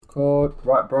Record.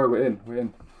 Right, bro, we're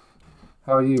in.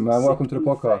 How are you, man? Welcome to the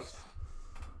podcast.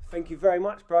 Thank you very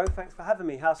much, bro. Thanks for having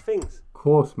me. How's things? Of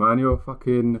course, man. You're a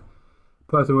fucking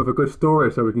person with a good story,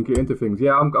 so we can get into things.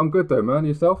 Yeah, I'm good though, man.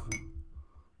 Yourself?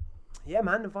 Yeah,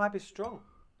 man. The vibe is strong.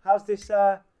 How's this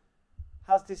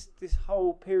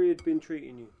whole period been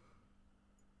treating you?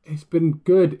 It's been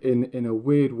good in a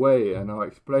weird way, and I'll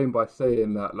explain by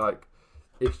saying that, like,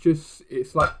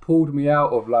 it's like pulled me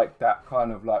out of like that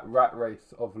kind of like rat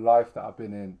race of life that I've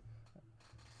been in.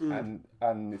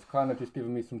 And it's kind of just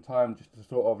given me some time just to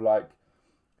sort of like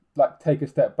take a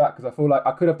step back, because I feel like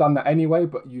I could have done that anyway,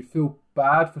 but you feel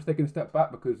bad for taking a step back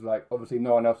because like obviously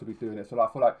no one else would be doing it. So like,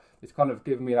 I feel like it's kind of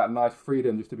given me that nice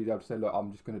freedom just to be able to say, look,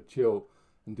 I'm just going to chill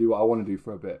and do what I want to do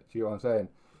for a bit. Do you know what I'm saying?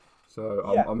 So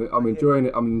yeah, I'm enjoying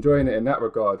it. I'm enjoying it in that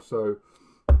regard. So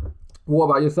what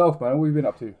about yourself, man? What have you been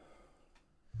up to?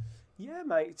 Yeah,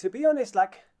 mate. To be honest,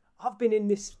 like I've been in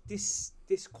this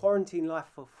quarantine life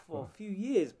for a few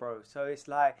years, bro. So it's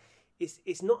like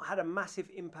it's not had a massive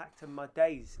impact on my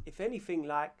days. If anything,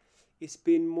 like it's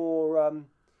been more,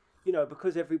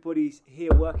 because everybody's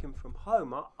here working from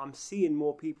home. I'm seeing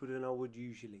more people than I would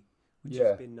usually, which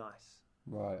has been nice.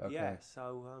 Right. Okay. Yeah.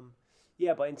 So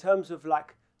but in terms of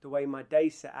like the way my day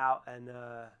set out and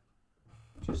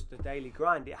just the daily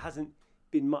grind, it hasn't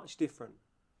been much different.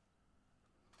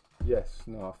 Yes,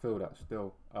 no, I feel that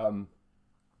still.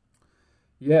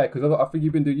 Because I think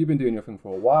you've been doing your thing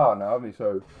for a while now, haven't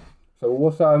you? So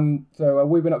what's so have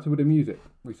we been up to with the music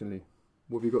recently?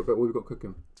 What have you got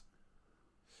cooking?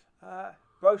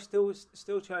 Bro,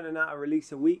 still churning out a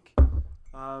release a week.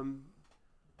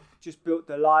 Just built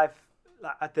the live.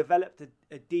 Like I developed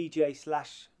a DJ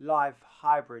 / live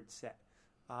hybrid set,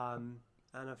 and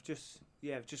I've just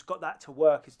got that to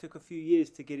work. It's took a few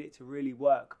years to get it to really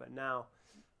work, but now.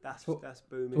 That's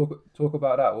booming. Talk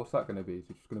about that. What's that going to be? Is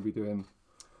it just going to be doing?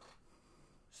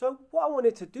 So what I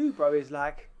wanted to do, bro, is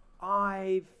like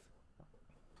I've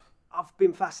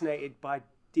been fascinated by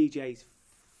DJs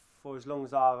for as long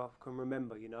as I can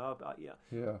remember. You know, I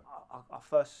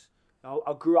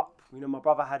grew up. You know, my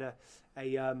brother had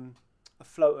a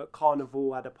float at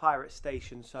Carnival, had a pirate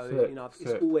station. So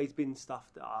it's always been stuff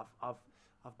that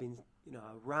I've been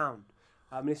around.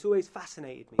 It's always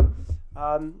fascinated me.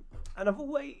 And I've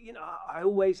always, I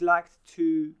always liked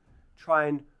to try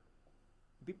and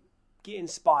get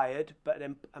inspired, but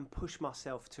then push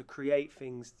myself to create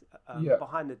things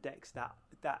behind the decks that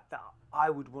I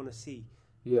would want to see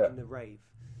in the rave.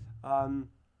 And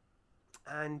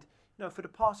for the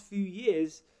past few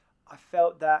years, I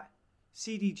felt that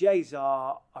CDJs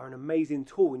are an amazing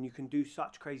tool, and you can do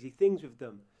such crazy things with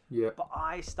them. Yeah. But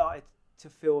I started to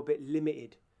feel a bit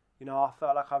limited. I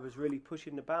felt like I was really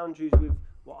pushing the boundaries with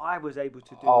what I was able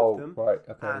to do with them. Right,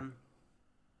 okay.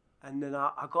 And then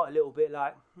I got a little bit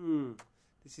like,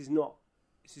 it's not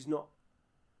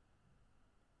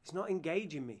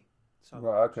engaging me. So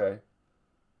right, okay.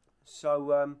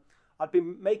 So I'd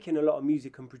been making a lot of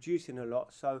music and producing a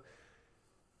lot. So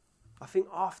I think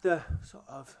after sort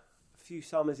of a few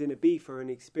summers in Ibiza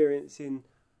and experiencing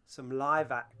some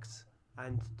live acts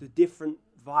and the different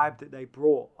vibe that they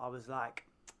brought, I was like,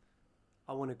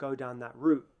 I want to go down that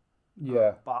route.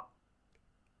 Yeah. But,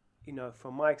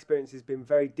 from my experience, it's been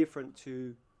very different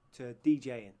to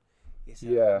DJing. It's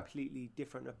a completely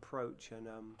different approach. And,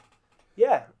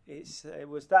 it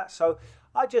was that. So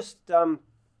I just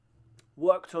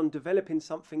worked on developing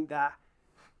something that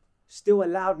still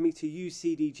allowed me to use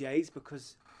CDJs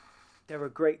because they're a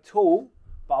great tool,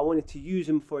 but I wanted to use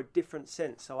them for a different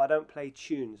sense. So I don't play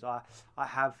tunes. I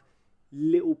have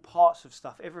little parts of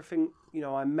stuff. Everything,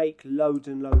 I make loads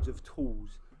and loads of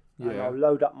tools. Yeah. And I'll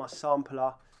load up my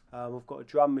sampler. I've got a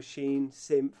drum machine,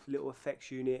 synth, little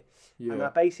effects unit. Yeah. And I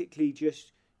basically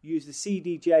just use the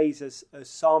CDJs as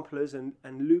samplers and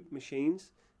loop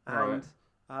machines and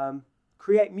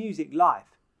create music live.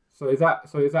 So is that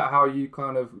how you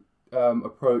kind of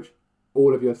approach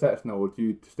all of your sets now, or do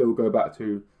you still go back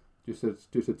to just a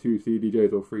 2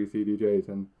 CDJs or 3 CDJs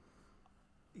and?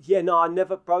 Yeah, no, I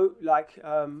never, bro. Like,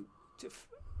 I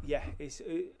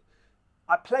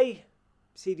play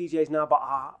CDJs now, but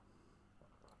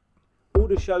all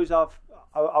the shows I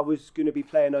was going to be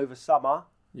playing over summer,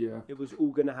 it was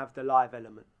all going to have the live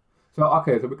element. So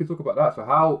so we can talk about that. So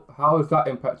how has that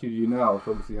impacted you now?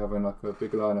 So obviously having like a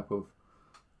big lineup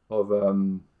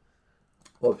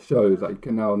of shows that you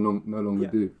can now no longer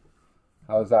do.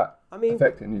 How is that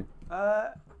affecting you?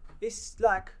 It's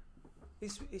like.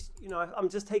 It's I'm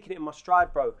just taking it in my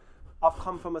stride, bro. I've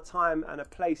come from a time and a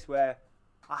place where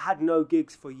I had no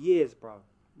gigs for years, bro.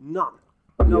 None.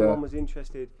 No one was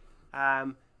interested,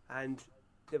 and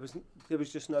there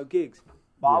was just no gigs.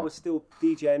 but I was still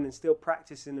DJing and still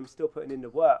practicing and still putting in the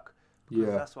work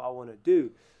because that's what I want to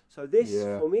do. So this,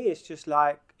 for me, it's just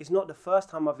like, it's not the first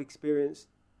time I've experienced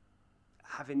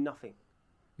having nothing.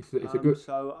 It's a good...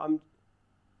 So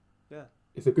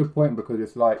It's a good point because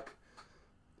it's like,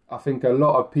 I think a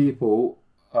lot of people,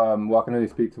 well, I can only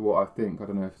speak to what I think. I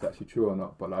don't know if it's actually true or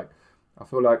not, but like, I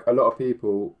feel like a lot of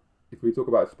people, if we talk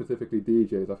about specifically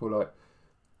DJs, I feel like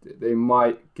they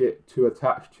might get too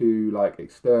attached to like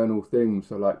external things,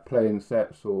 so like playing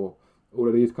sets or all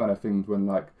of these kind of things, when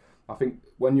like, I think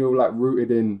when you're like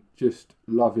rooted in just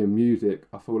loving music,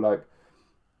 I feel like,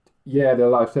 yeah, the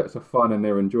live sets are fun and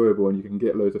they're enjoyable and you can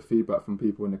get loads of feedback from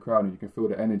people in the crowd and you can feel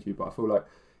the energy, but I feel like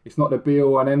it's not the be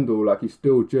all and end all. Like, you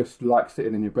still just like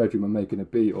sitting in your bedroom and making a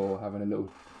beat or having a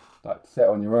little like set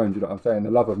on your own. Do you know what I'm saying?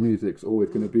 The love of music's always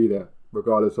going to be there,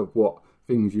 regardless of what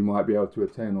things you might be able to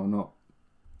attain or not.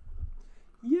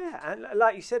 Yeah, and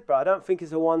like you said, bro, I don't think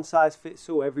it's a one size fits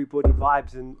all. Everybody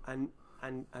vibes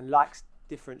and likes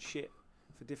different shit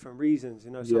for different reasons.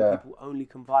 You know, some people only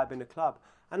can vibe in a club,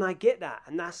 and I get that,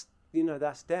 and that's, you know,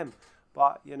 that's them.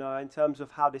 But, you know, in terms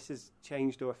of how this has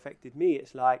changed or affected me,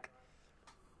 it's like,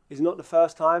 it's not the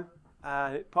first time,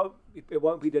 and it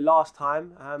won't be the last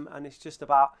time, and it's just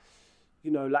about, you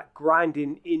know, like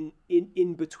grinding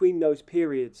in between those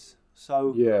periods.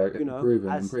 So, you know,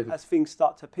 as things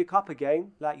start to pick up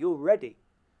again, like, you're ready.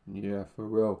 Yeah, for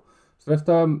real. So let's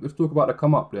talk about the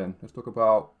come up then. Let's talk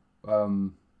about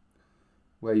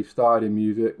where you started in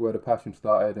music, where the passion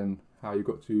started, and how you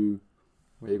got to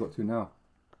where you got to now.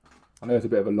 I know it's a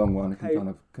bit of a long one. I can kind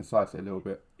of concise it a little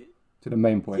bit to the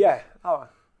main point. Yeah. Oh,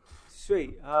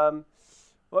 sweet. Well,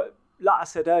 like I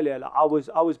said earlier, like I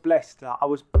was blessed. Like I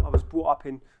was brought up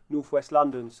in northwest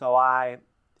London, so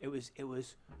it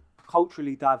was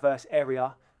culturally diverse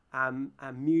area, and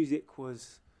music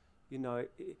was, you know,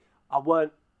 I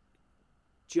weren't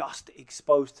just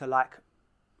exposed to like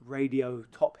radio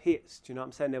top hits. Do you know what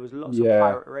I'm saying? There was lots of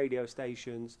pirate radio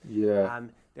stations. Yeah.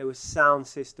 There was sound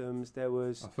systems. There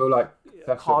was. I feel like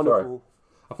that's Carnival.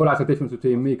 I feel like that's the difference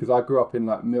between me, because I grew up in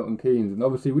like Milton Keynes, and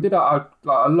obviously we did that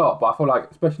like a lot. But I feel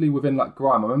like, especially within like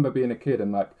grime, I remember being a kid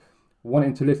and like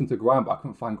wanting to listen to grime, but I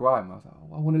couldn't find grime. I was like,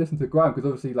 oh, I want to listen to grime, because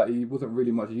obviously like it wasn't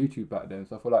really much YouTube back then.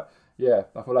 So I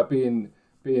feel like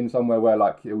being somewhere where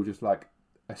like it was just like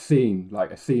a scene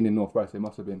in Northwest. It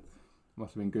must have been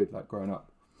good, like growing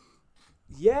up.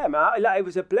 Yeah, man, like it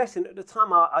was a blessing at the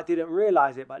time. I didn't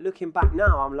realize it, but looking back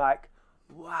now, I'm like,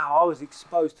 wow, I was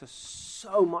exposed to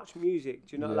so much music.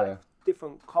 Do you know, like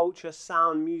different culture,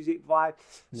 sound, music, vibe.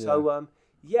 Yeah. So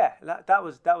that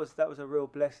was a real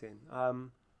blessing.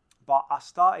 But I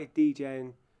started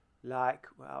DJing like,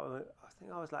 well, I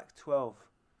think I was like 12.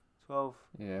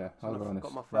 Yeah, I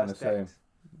got my first decks.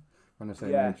 On the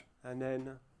same age. And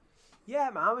then,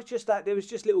 man, I was just like, there was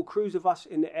just little crews of us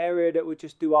in the area that would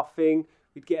just do our thing.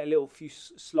 We'd get a little few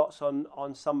slots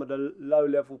on some of the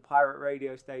low-level pirate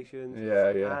radio stations.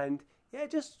 Yeah. And,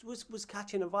 just was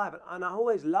catching a vibe. And I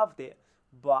always loved it.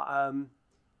 But,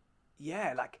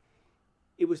 like,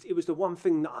 it was the one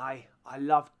thing that I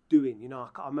loved doing. You know,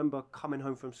 I remember coming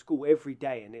home from school every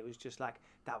day, and it was just like,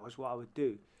 that was what I would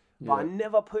do. But I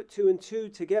never put two and two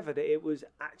together that it was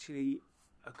actually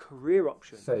a career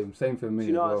option. Same for me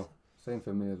as well. Same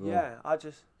for me as well. Yeah, I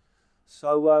just...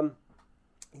 So,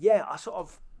 I sort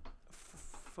of...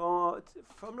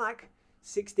 From like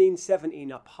 16,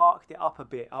 17, I parked it up a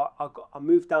bit. I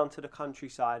moved down to the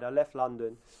countryside. I left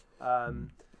London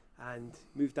and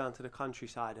moved down to the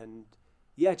countryside, and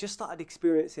just started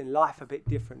experiencing life a bit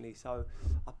differently. So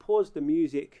I paused the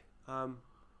music and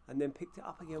then picked it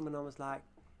up again when I was like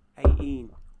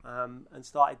 18 and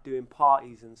started doing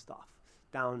parties and stuff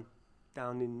down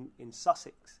in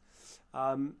Sussex.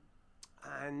 And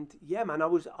man, I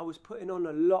was putting on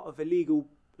a lot of illegal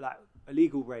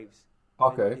raves.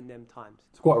 Okay. In them times.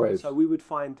 Squat raves. So we would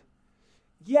find,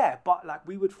 but like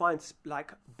we would find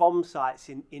like bomb sites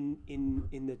in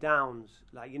the Downs,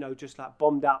 like, you know, just like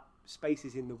bombed out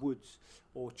spaces in the woods,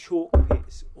 or chalk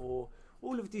pits, or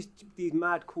all of these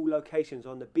mad cool locations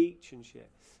on the beach and shit.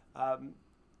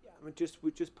 We'd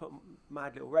just put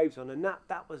mad little raves on, and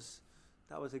that was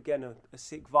again a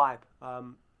sick vibe.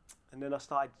 And then I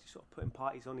started sort of putting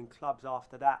parties on in clubs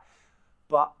after that,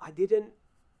 but I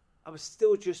was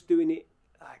still just doing it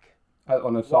like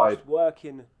on the side,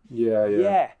 working.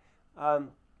 Yeah. And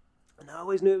I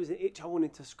always knew it was an itch I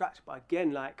wanted to scratch, but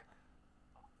again, like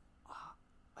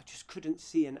I just couldn't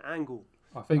see an angle.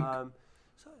 I think.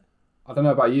 I don't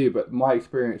know about you, but my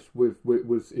experience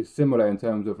is similar in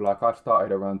terms of like I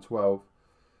started around 12,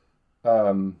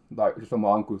 like just on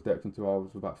my uncle's decks until I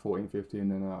was about 14, 15,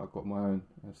 and I got my own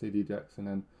CD decks, and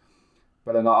then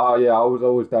But then, I was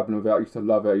always dabbling with it. I used to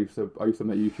love it. I used to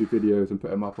make YouTube videos and put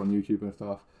them up on YouTube and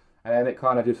stuff. And then it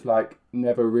kind of just like I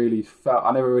never really felt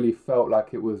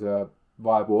like it was a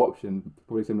viable option.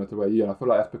 Probably similar to where you. And I feel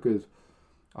like that's because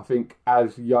I think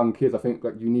as young kids, I think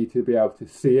like you need to be able to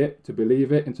see it to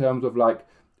believe it. In terms of like,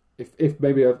 if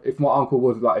my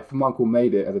uncle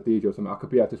made it as a DJ or something, I could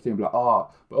be able to see him like,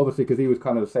 but obviously because he was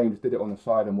kind of the same, just did it on the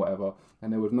side and whatever,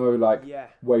 and there was no like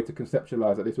way to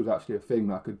conceptualize that this was actually a thing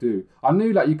that I could do. I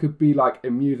knew that you could be like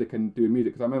in music and do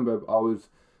music, because I remember I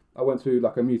went to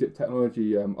like a music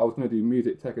technology, I was going to do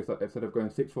music tech instead of going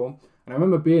sixth form, and I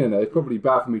remember being in there. It's probably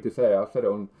bad for me to say, I've said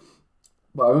it on,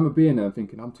 but I remember being there and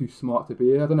thinking, I'm too smart to be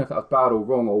here. I don't know if that was bad or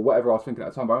wrong or whatever I was thinking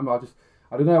at the time, but I remember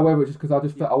I don't know whether it's just because I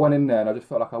just felt, I went in there and I just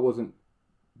felt like I wasn't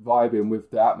vibing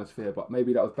with the atmosphere, but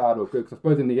maybe that was bad or good, because I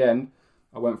suppose in the end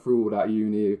I went through all that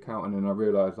uni accounting and I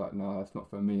realised like, no, that's not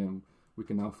for me, and we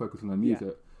can now focus on the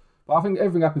music. But I think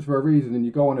everything happens for a reason, and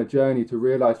you go on a journey to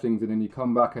realise things, and then you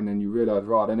come back and then you realise,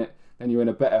 right, then you're in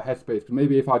a better headspace. Because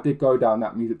maybe if I did go down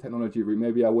that music technology route,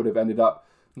 maybe I would have ended up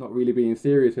not really being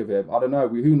serious with it. I don't know,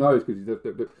 who knows, because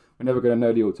we're never going to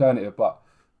know the alternative, but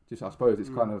just, I suppose it's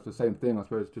kind of the same thing. I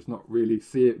suppose just not really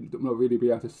be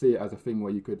able to see it as a thing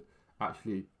where you could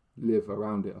actually live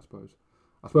around it. I suppose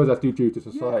that's due to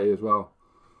society as well.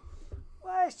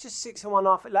 Well, it's just 6 and 1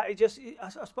 half. Like I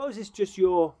suppose it's just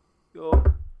your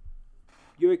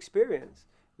experience.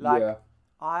 Like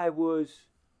I was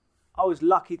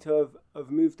lucky to have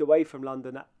moved away from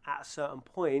London at a certain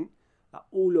point. Like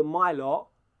all of my lot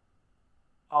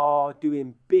are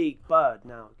doing big bird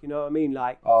now. You know what I mean?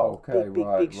 Like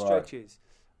big stretches.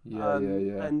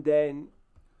 And then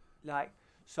like,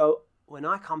 so when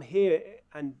I come here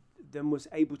and then was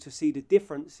able to see the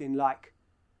difference in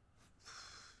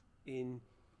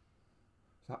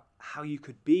how you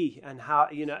could be, and how,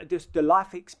 you know, just the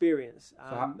life experience,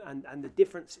 and the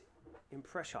difference in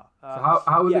pressure. So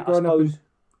how was it growing up in...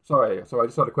 Sorry, I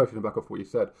just had a question back off what you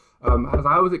said.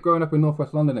 How was it growing up in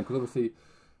Northwest London then? Because obviously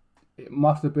it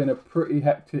must have been a pretty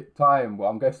hectic time. Well,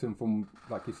 I'm guessing from,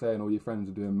 like you're saying, all your friends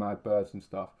are doing mad birds and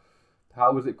stuff.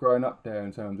 How was it growing up there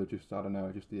in terms of just, I don't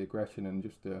know, just the aggression and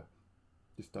just the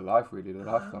life, really, the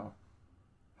lifestyle?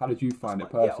 How did you find it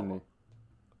personally?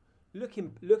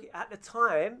 Looking at the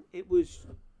time, it was,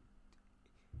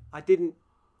 I didn't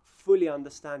fully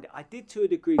understand it. I did to a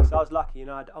degree, because I was lucky, you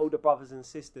know, I had older brothers and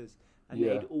sisters, and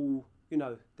they'd all, you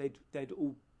know, they'd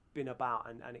all been about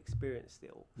and experienced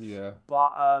it all. Yeah.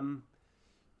 But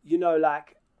you know,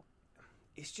 like,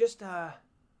 it's just a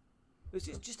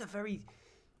very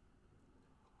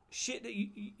shit that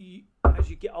you as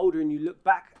you get older and you look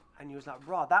back and you was like,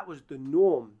 rah, that was the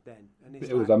norm then. And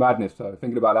it was a madness. So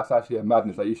thinking about that's actually a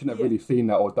madness. Like, you shouldn't have really seen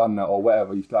that or done that or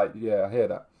whatever. You like, I hear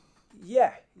that.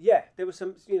 Yeah. There was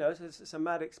some, you know, some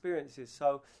mad experiences.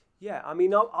 So yeah, I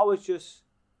mean, I just,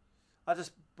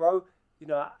 bro, you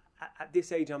know, at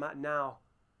this age I'm at now,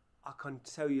 I can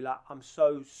tell you, like, I'm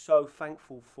so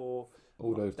thankful for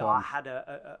all those that times. I had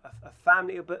a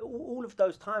family, but all of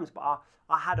those times, but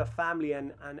I had a family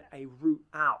and a route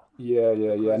out. Yeah.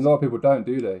 And a lot of people don't,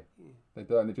 do they? They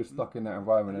don't. They're just stuck in that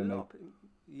environment.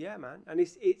 Yeah, man. And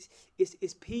it's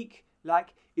peak.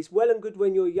 Like, it's well and good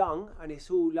when you're young and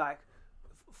it's all like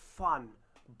fun,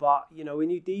 but you know, when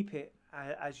you deep it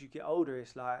as you get older,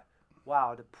 it's like,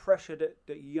 wow, the pressure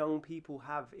that young people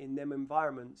have in them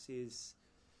environments is...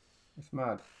 It's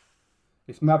mad.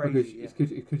 It's mad crazy,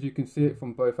 because you can see it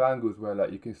from both angles, where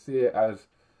like you can see it as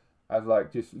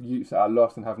like just youths that are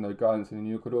lost and have no guidance, and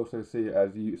you could also see it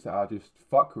as youths that are just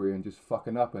fuckery and just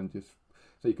fucking up, and just,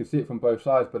 so you can see it from both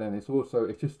sides. But then it's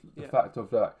just the fact of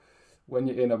that when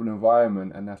you're in an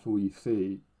environment and that's all you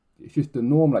see, it's just the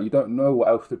norm. Like, you don't know what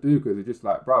else to do, because it's just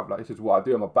like, bruv, like, this is what I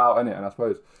do, I'm about, innit? And I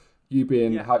suppose you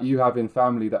having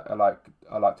family that are like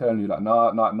telling you like,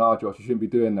 nah, Josh, you shouldn't be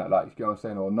doing that. Like, you get what I'm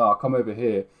saying? Or nah, come over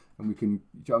here and we can. You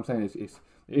know what I'm saying? It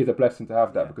is a blessing to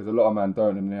have that, because a lot of men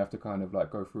don't, and they have to kind of like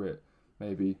go through it,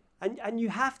 maybe. And you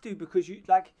have to, because you,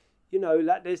 like, you know,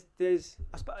 like there's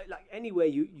I suppose, like, anywhere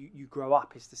you grow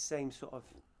up, it's the same sort of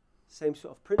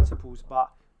principles, but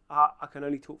I can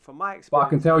only talk from my experience. But I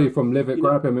can tell you from growing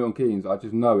up in Milton Keynes, I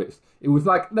just know it was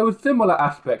like, there was similar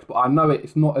aspects, but I know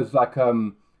it's not as like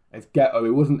as ghetto.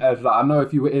 It wasn't as like, I know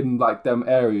if you were in like them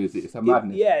areas, it's a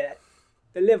madness. Yeah,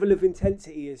 the level of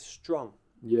intensity is strong.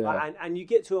 Yeah, like, and you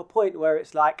get to a point where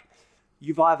it's like,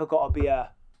 you've either got to be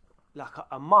a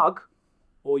mug,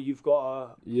 or you've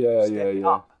got to step it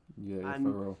up. Yeah, and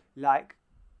for real. Like,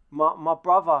 my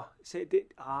brother said,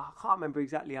 I can't remember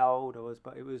exactly how old I was,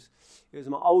 but it was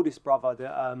my oldest brother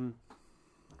that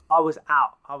I was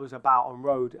about on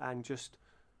road and just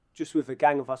just with a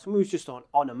gang of us, and we was just on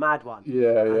a mad one.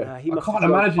 Yeah, and, yeah. He I must can't have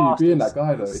drove imagine you past being us that guy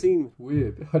though. and It's seen,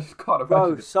 weird. I just can't imagine.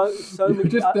 bro, it. so You many,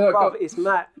 just, bro, it's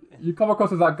mad. You come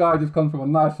across as that guy who just comes from a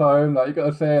nice home, like you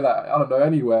gotta say like I don't know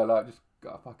anywhere, like just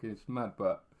fucking it's mad,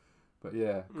 but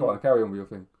yeah, go on, carry on with your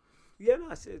thing. Yeah,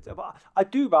 no, but I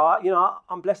do, bro. You know,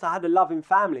 I'm blessed. I had a loving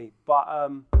family,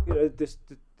 but you know,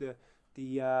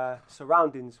 the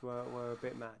surroundings were a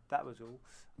bit mad. That was all.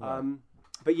 Right.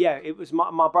 But yeah, it was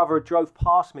my brother drove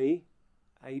past me,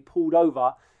 and he pulled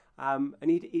over, and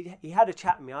he had a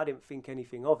chat with me. I didn't think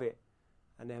anything of it,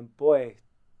 and then boy,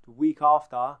 the week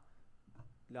after,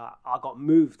 like I got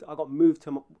moved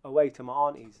away to my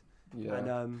auntie's,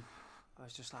 and I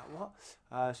was just like, what?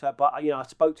 But you know, I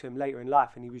spoke to him later in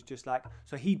life, and he was just like,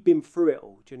 so he'd been through it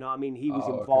all. Do you know what I mean? He was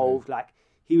involved, like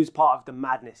he was part of the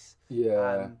madness.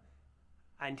 Yeah.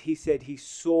 And he said he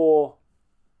saw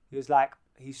that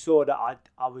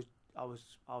I was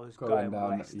going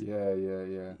down. west.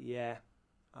 Yeah.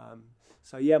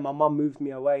 So yeah, my mum moved me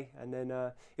away, and then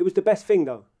it was the best thing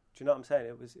though. Do you know what I'm saying?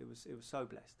 It was so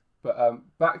blessed. But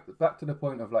back to the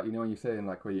point of like, you know, when you're saying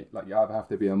like where you either have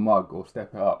to be a mug or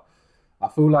step it up. I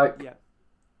feel like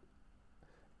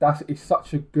it's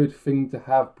such a good thing to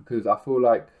have, because I feel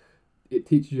like it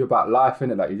teaches you about life,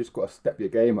 innit? Like you just got to step your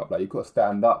game up. Like you got to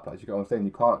stand up. Like you know what I'm saying?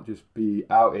 You can't just be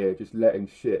out here just letting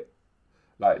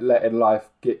life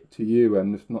get to you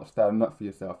and just not standing up for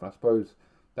yourself. And I suppose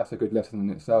that's a good lesson in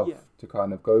itself to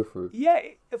kind of go through. Yeah,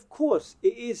 of course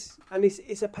it is, and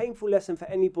it's a painful lesson for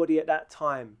anybody at that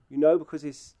time, you know, because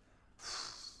it's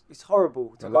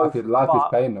horrible to go through. Life is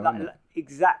pain, though, isn't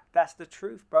it? That's the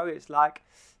truth, bro. It's like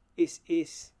it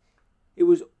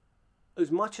was,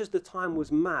 as much as the time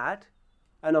was mad,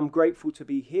 and I'm grateful to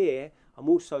be here, I'm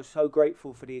also so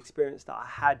grateful for the experience that I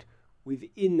had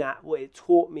within that, what it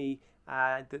taught me,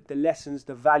 the lessons,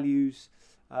 the values,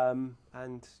 and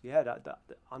that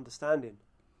understanding.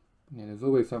 Yeah, there's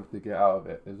always something to get out of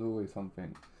it. There's always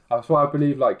something. That's why I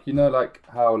believe, like, you know, like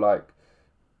how like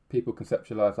people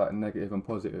conceptualize like negative and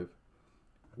positive,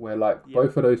 where like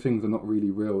both of those things are not really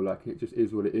real. Like it just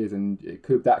is what it is, and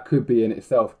that could be in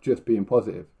itself just being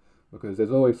positive, because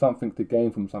there's always something to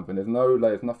gain from something. There's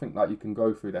nothing like you can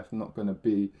go through that's not going to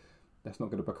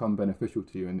become beneficial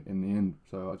to you in the end.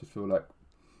 So I just feel like,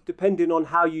 depending on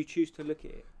how you choose to look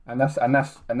at it,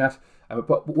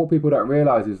 but what people don't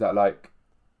realize is that like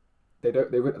they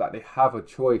have a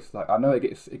choice. Like I know it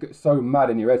gets so mad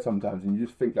in your head sometimes, and you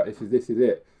just think like this is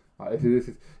it. Like, this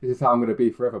is how I'm going to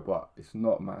be forever, but it's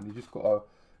not, man. You just got to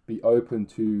be open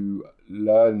to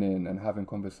learning and having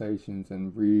conversations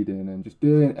and reading and just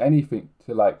doing anything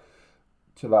to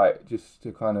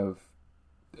kind of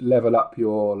level up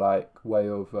your like way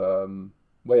of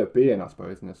being, I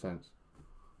suppose, in a sense.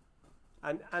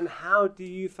 And how do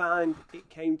you find it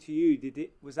came to you?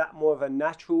 Was that more of a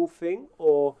natural thing,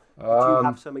 or did you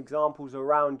have some examples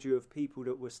around you of people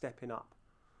that were stepping up?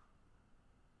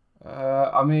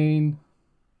 I mean,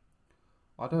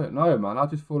 I don't know, man. I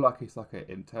just feel like it's like an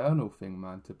internal thing,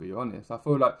 man, to be honest. I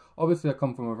feel like, obviously I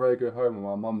come from a very good home and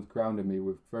my mum's grounded me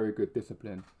with very good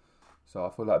discipline. So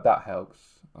I feel like that helps.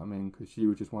 I mean, because she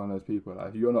was just one of those people,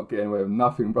 like, you're not getting away with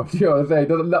nothing, bro. You know what I'm saying?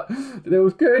 It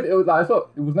was good. It was like,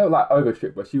 it was no like over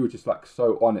strict, but she was just like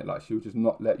so on it. Like she would just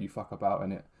not let you fuck about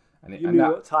in it. You knew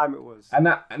what time it was. And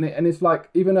it's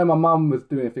like, even though my mum was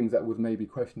doing things that was maybe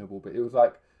questionable, but it was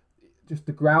like, just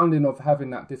the grounding of having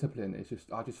that discipline,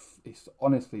 it's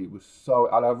honestly, it was so,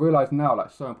 and I realise now,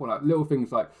 like, so important. Like, little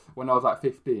things like, when I was like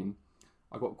 15,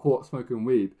 I got caught smoking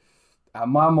weed, and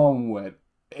my mom went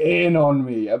in on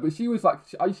me, but she was like,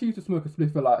 she used to smoke a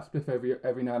spliff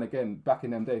every now and again, back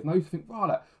in them days, and I used to think, wow,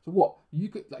 like, so what,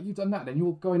 you've done that, then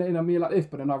you're going in on me like this,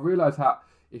 but then I realised how,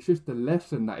 it's just the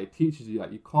lesson that it teaches you,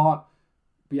 like, you can't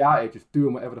be out here just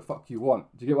doing whatever the fuck you want.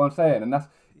 Do you get what I'm saying? And that's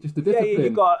just the discipline. Yeah, you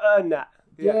got to earn that.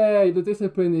 Yeah, the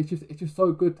discipline is just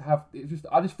so good to have.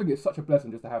 I just think it's such a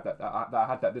blessing just to have that I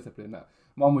had that discipline. That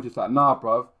mum was just like, nah,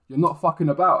 bruv, you're not fucking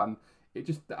about, and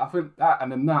I think that,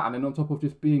 and then on top of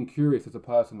just being curious as a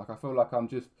person, like I feel like I'm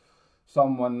just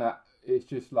someone that is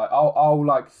just like I'll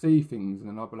like see things and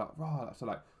then I'll be like, right, so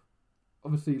like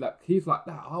obviously like he's like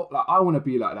that, I want to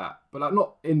be like that, but like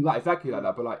not in like exactly like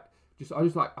that, but like.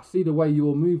 I see the way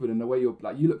you're moving and the way you're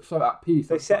like, you look so at peace.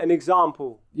 They set an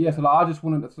example. Yeah, so like I just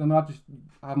wanted, so then I just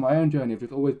have my own journey of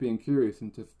just always being curious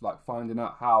and just like finding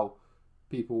out how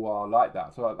people are like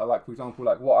that. So I like, for example,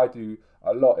 like what I do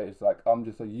a lot is like, I'm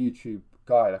just a YouTube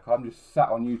guy. Like I'm just sat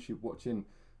on YouTube watching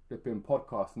flipping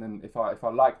podcasts, and then if I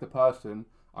like the person,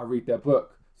 I read their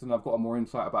book. So then I've got a more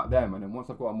insight about them, and then once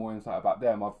I've got a more insight about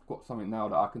them, I've got something now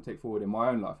that I can take forward in my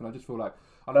own life. And I just feel like,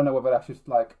 I don't know whether that's just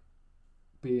like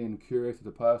being curious as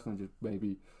a person and just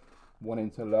maybe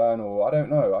wanting to learn, or I don't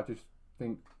know. I just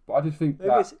think maybe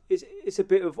that it's a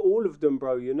bit of all of them,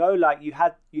 bro. You know, like you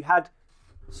had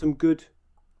some good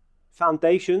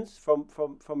foundations from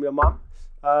your mum,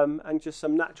 and just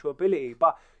some natural ability.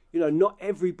 But you know, not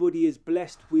everybody is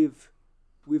blessed with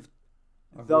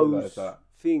those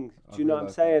things. Do you know what I'm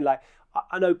saying? Like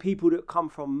I know people that come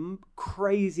from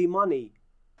crazy money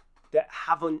that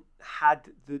haven't had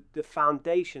the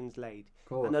foundations laid,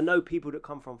 and I know people that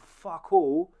come from fuck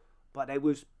all, but they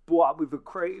was brought up with a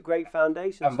great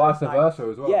foundation, and vice versa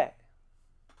as well.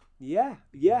 Yeah,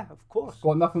 of course. It's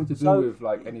got nothing to do with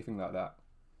like anything like that.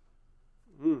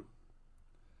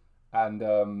 And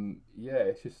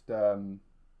it's just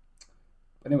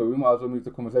anyway, we might as well move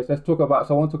the conversation. Let's talk about.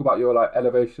 So I want to talk about your like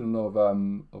elevation of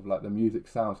like the music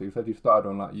sound. So you said you started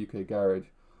on like UK garage,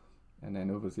 and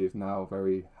then obviously it's now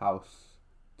very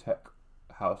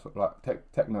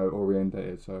techno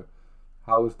orientated. So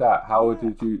how was that? How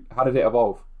did it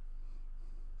evolve?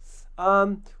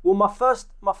 Well, my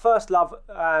first love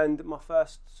and my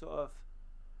first sort of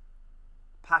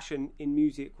passion in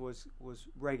music was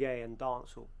reggae and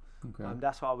dancehall. Okay.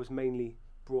 That's what I was mainly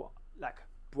brought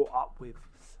up with.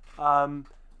 There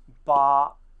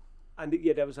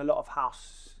was a lot of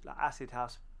house, like acid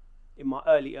house, in my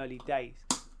early days.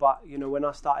 But you know, when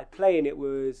I started playing, it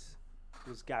was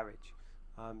garage.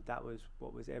 That was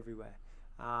what was everywhere.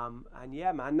 And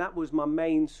yeah, man, that was my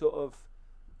main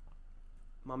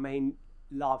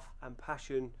love and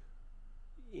passion.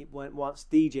 It went once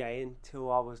DJing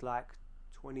till I was like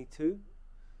 22,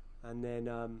 and then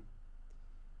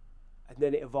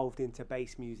it evolved into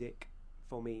bass music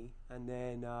for me, and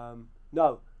then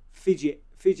fidget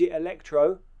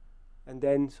electro, and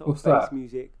then sort What's of bass that?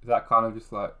 music. Is that kind of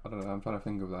just like, I don't know, I'm trying to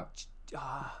think of that.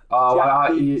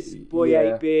 Jack Beats, Boy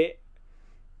 8-Bit.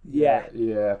 Yeah.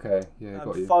 Okay. Yeah,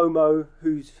 got you. FOMO,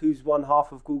 who's one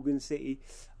half of Gorgon City.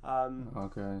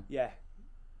 Okay. Yeah,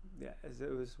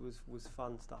 it was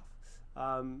fun stuff.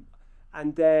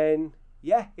 And then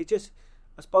it just,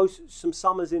 I suppose, some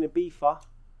summers in Ibiza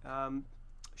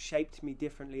shaped me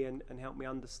differently and helped me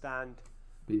understand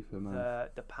Ibiza, man.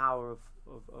 The power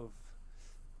of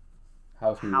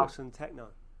house and techno.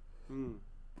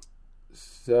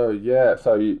 So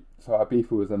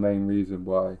Ibiza was the main reason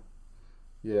why.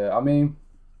 Yeah, I mean,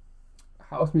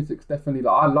 house music's definitely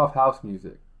like, I love house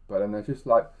music, but then there's just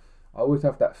like, I always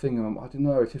have that thing. I don't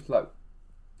know. It's just like,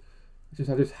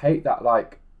 I just hate that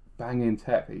like banging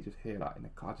tech that you just hear like in the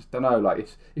car. I just don't know. Like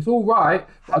it's all right.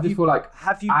 But I just feel like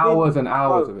hours and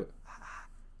hours of it.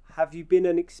 Have you been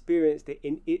and experienced it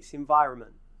in its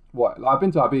environment? What? Like, I've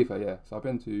been to Ibiza, yeah. So I've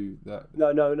been to that.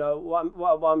 No.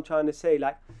 What I'm trying to say,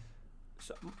 like,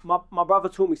 so my brother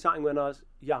taught me something when I was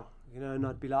young, you know, and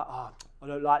I'd be like, I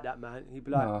don't like that, man. And he'd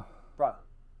be like, bro,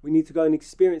 we need to go and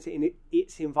experience it in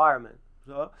its environment.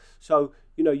 So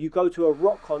you know, you go to a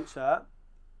rock concert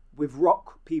with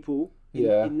rock people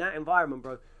in that environment,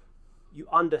 bro. You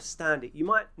understand it. You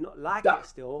might not like it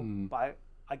still, but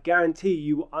I guarantee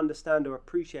you will understand or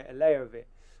appreciate a layer of it.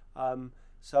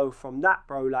 So from that,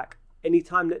 bro, like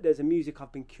anytime that there's a music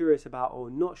I've been curious about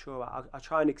or not sure about, I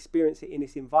try and experience it in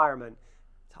its environment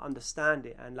to understand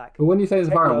it. And like, but when you say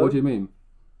environment, what do you mean?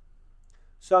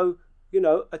 So, you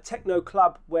know, a techno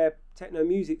club where techno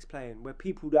music's playing, where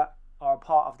people that are a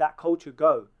part of that culture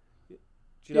go. Do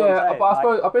you know what I'm saying? But I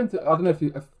suppose I've been to, I don't know if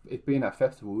it's been at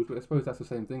festivals, but I suppose that's the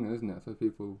same thing, isn't it? So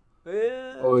people.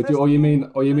 Yeah, or you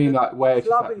mean like where it's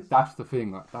just like, that's the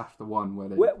thing, like that's the one where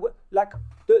they like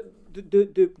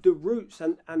the roots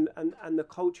and the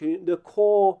culture, the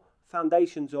core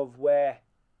foundations of where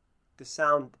the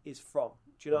sound is from.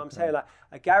 Do you know what I'm saying? Like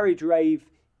a garage rave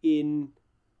in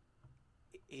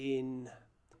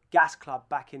Gas Club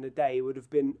back in the day would have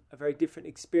been a very different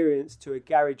experience to a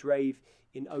garage rave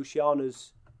in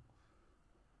Oceana's.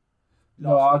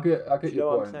 No, I get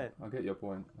your point. I get your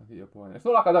point. It's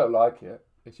not like I don't like it.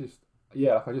 It's just,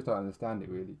 like I just don't understand it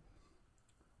really.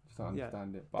 But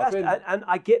and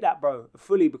I get that, bro,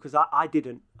 fully, because I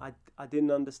didn't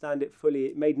understand it fully.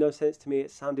 It made no sense to me. It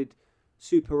sounded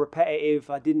super repetitive.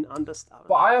 I didn't understand.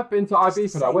 But I have been to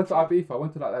Ibiza. I went to Ibiza. I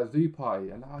went to like that zoo party,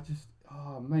 and I just,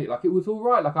 mate, like it was all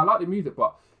right. Like I like the music,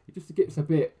 but it just gets a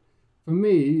bit. For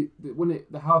me, when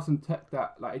the house and tech,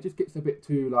 that like it just gets a bit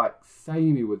too like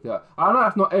samey with that. I know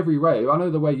that's not every rave. I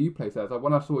know the way you play sets. Like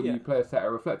when I saw you play a set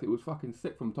at Reflect, it was fucking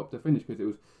sick from top to finish because it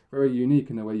was very unique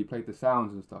in the way you played the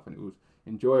sounds and stuff, and it was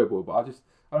enjoyable. But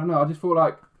I don't know. I just feel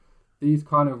like these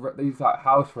like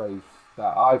house raves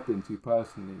that I've been to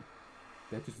personally,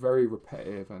 they're just very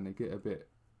repetitive and they get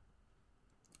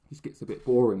just gets a bit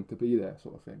boring to be there,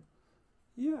 sort of thing.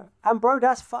 Yeah, and bro,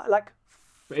 that's like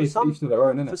But it's each to their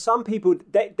own, isn't it? For some people,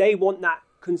 they want that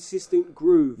consistent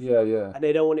groove. Yeah, yeah. And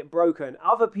they don't want it broken.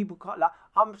 Other people can't. Like,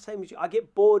 I'm the same as you. I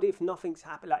get bored if nothing's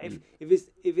happening. Like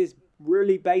if it's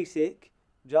really basic,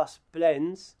 just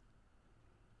blends,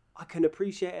 I can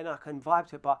appreciate it and I can vibe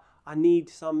to it. But I need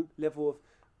some level of,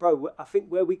 bro. I think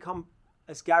where we come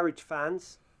as garage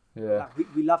fans,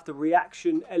 like we love the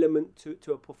reaction element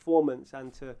to a performance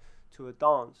and to a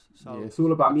dance. So it's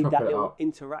all about need that chopping it little up.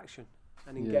 Interaction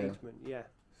and engagement. Yeah.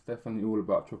 It's definitely all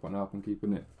about chopping up and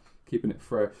keeping it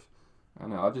fresh.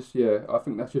 And I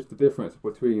think that's just the difference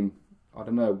between, I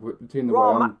don't know, between the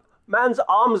way man's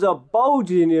arms are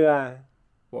bulging, you know.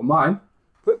 What, mine?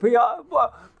 Put your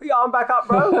arm back up,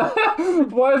 bro.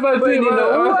 Why is that doing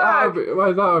that? Why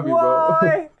is that of you,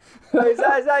 bro? Is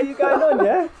that you going on,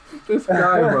 yeah? This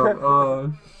guy, bro.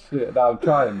 Oh, shit. No, I'm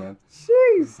trying, man.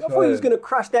 Jeez. I thought he was going to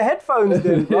crash their headphones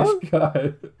then, bro.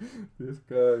 This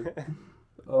guy.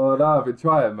 Oh, no, I've been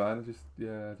trying, man. Just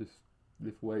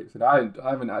lift weights. And I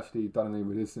haven't actually done any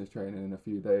resistance training in a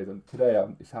few days. And today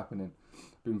it's happening.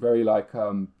 Been very,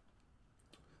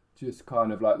 just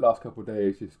kind of last couple of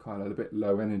days, just kind of a bit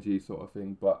low energy sort of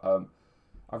thing. But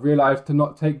I've realised to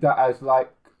not take that as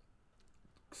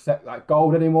set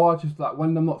gold anymore. Just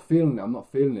when I'm not feeling it, I'm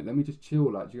not feeling it. Let me just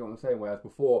chill. Do you know what I'm saying? Whereas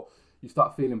before, you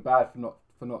start feeling bad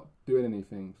for not doing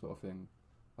anything, sort of thing.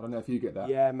 I don't know if you get that.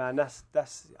 Yeah, man, that's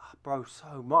bro,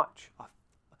 so much.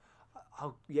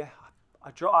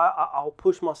 I'll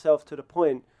push myself to the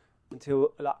point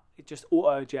until it just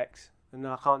auto ejects and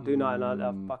I can't do nothing.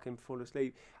 I fucking fall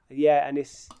asleep. Yeah, and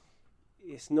it's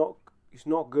not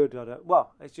good.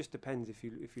 It just depends if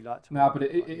you like to. No, but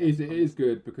it is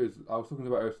good, because I was talking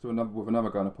about it with another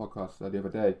guy on a podcast the other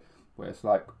day, where it's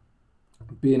like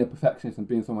being a perfectionist and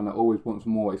being someone that always wants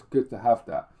more. It's good to have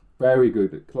that. Very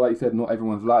good. Like you said, not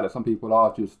everyone's like that. Some people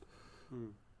are just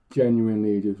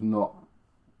genuinely just not.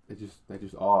 They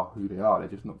just are who they are. They're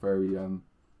just not very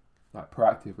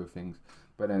proactive with things.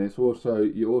 But then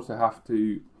you also have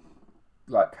to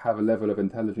have a level of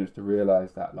intelligence to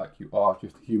realise that you are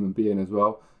just a human being as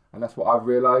well. And that's what I've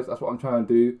realised. That's what I'm trying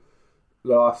to do.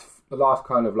 The last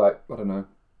kind of I don't know,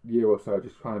 year or so,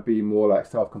 just trying to be more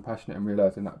self-compassionate and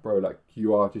realising that, bro,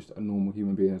 you are just a normal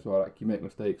human being as well. You make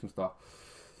mistakes and stuff.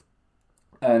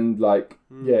 And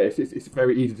it's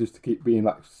very easy just to keep being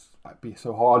be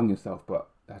so hard on yourself, but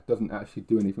that doesn't actually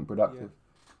do anything productive.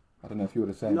 I don't know if you're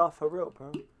the same. No, for real,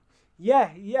 bro.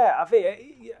 Yeah. I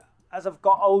think as I've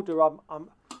got older,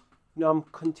 I'm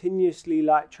continuously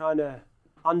trying to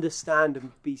understand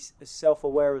and be as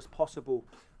self-aware as possible.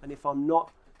 And if I'm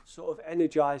not sort of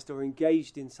energized or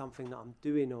engaged in something that I'm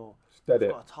doing, or I've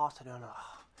got a task to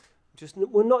do,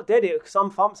 we're not dead it.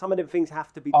 Some of them things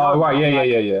have to be done. Oh right,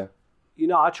 yeah.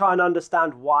 I try and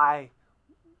understand why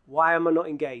am I not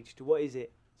engaged? What is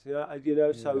it?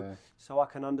 So I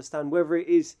can understand whether it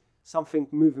is something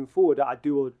moving forward that I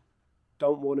do or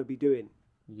don't want to be doing.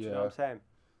 Yeah. Do you know what I'm saying?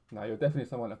 No, you're definitely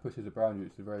someone that pushes around you,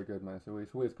 which is very good, man. So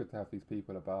it's always good to have these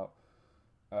people about,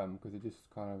 because it just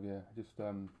kind of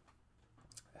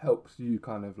helps you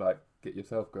kind of get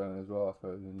yourself going as well, I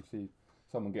suppose. And you see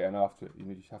someone getting after it,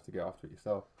 you just have to get after it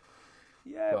yourself.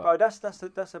 Yeah, bro, that's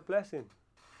a blessing.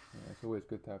 Yeah, it's always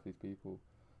good to have these people.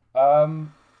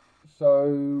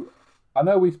 So I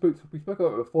know we spoke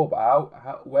about it before,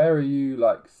 but where are you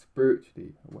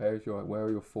spiritually? Where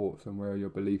are your thoughts and where are your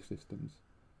belief systems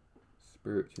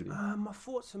spiritually? My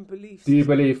thoughts and beliefs. Do you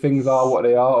believe things are what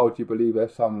they are, or do you believe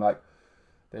there's some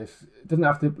it doesn't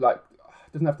have to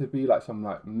be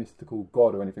some mystical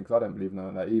god or anything? Because I don't believe none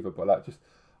of that either. But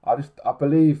I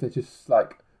believe there's just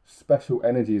special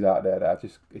energies out there that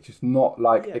it's just not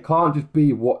it can't just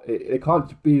be what it can't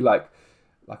just be I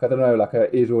don't know,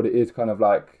 a is what it is kind of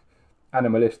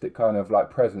animalistic kind of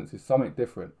presence. Is something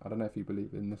different. I don't know if you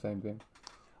believe in the same thing.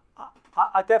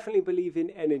 I definitely believe in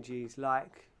energies. I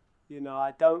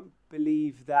don't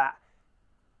believe that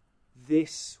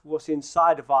this what's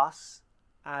inside of us,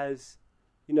 as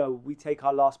we take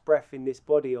our last breath in this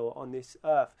body or on this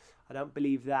earth. I don't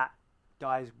believe that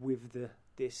dies with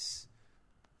this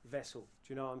vessel.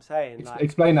 Do you know what I'm saying?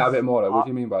 Explain that a bit more. What do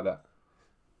you mean by that?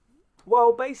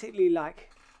 Well, basically,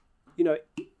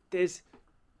 there's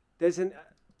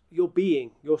your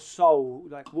being, your soul,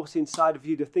 what's inside of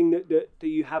you, the thing that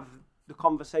you have the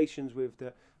conversations with,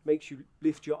 that makes you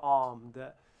lift your arm,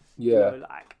 that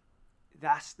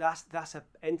that's an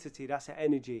entity, that's an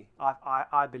energy.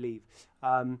 I believe,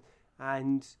 and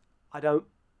I don't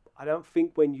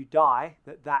think when you die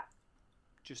that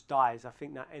just dies. I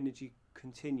think that energy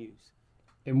continues.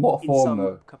 In what form, in some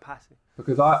though? Capacity.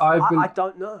 Because I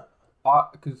don't know.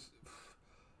 Because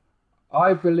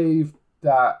I believe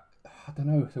that I don't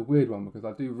know. It's a weird one because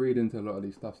I do read into a lot of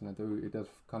these stuffs, and it does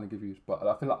kind of give you. But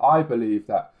I feel like I believe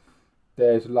that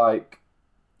there's like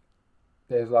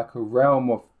a realm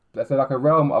of, let's say, like a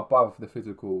realm above the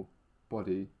physical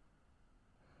body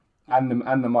and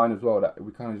the mind as well, that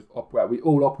we kind of just operate. We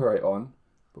all operate on,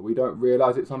 but we don't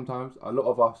realize it sometimes. A lot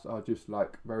of us are just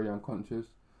like very unconscious.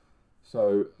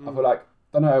 So I feel like,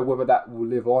 I don't know whether that will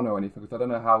live on or anything, because I don't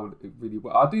know how it really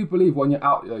works. I do believe when you're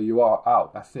out, you are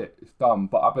out. That's it. It's done.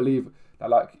 But I believe that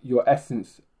like your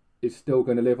essence is still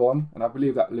going to live on, and I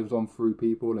believe that lives on through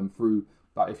people and through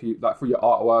like if you like through your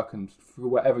artwork and through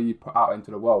whatever you put out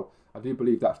into the world. I do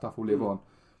believe that stuff will live on.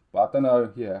 But I don't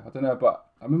know. Yeah, I don't know. But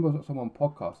I remember someone on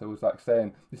podcast that was like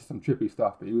saying, this is some trippy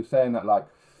stuff, but he was saying that like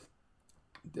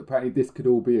apparently this could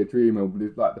all be a dream,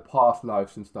 and like the past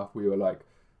lives and stuff, we were like,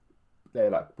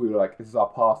 this is our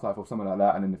past life or something like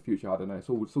that, and in the future, I don't know, it's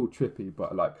all trippy.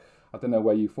 But like, I don't know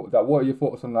where you thought that. What are your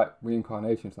thoughts on like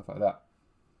reincarnation and stuff like that?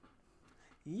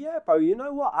 Yeah, bro. You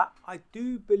know what? I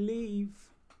do believe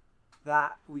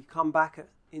that we come back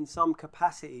in some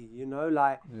capacity. You know,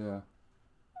 like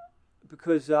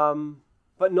because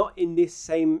but not in this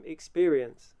same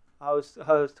experience. I was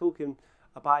talking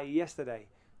about it yesterday,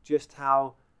 just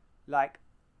how like,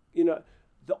 you know,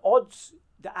 the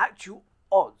actual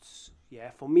odds,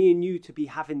 for me and you to be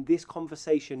having this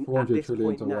conversation at this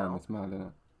point now. It's mad, isn't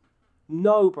it?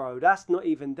 No, bro, that's not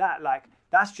even that. Like,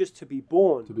 that's just to be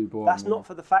born. That's not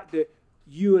for the fact that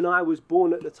you and I was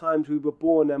born at the times we were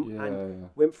born and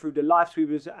went through the lives we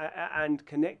was and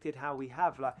connected how we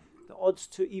have. Like, the odds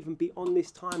to even be on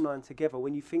this timeline together,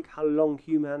 when you think how long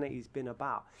humanity's been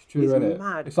about, it's true, isn't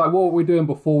mad. It? It's like, what were we doing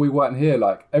before we weren't here?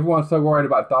 Like, everyone's so worried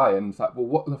about dying. It's like, well,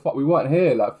 what the fuck? We weren't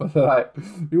here.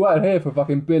 We weren't here for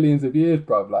fucking billions of years,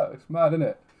 bruv. Like, it's mad, isn't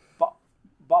it?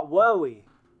 But were we?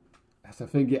 That's the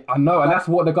thing. Yeah, I know, and that's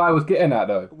what the guy was getting at,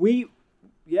 though.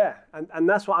 And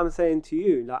that's what I'm saying to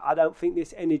you. Like, I don't think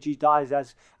this energy dies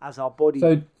as our body,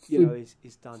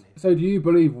 is done here. So, do you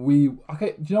believe we?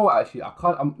 Okay, do you know what? Actually,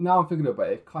 I'm thinking about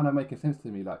it. It's kind of making sense to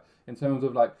me. Like, in terms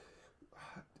of like,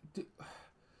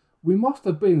 we must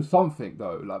have been something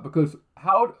though. Like, because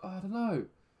I don't know.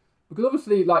 Because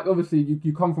obviously,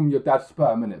 you come from your dad's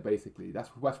sperm, innit? Basically, that's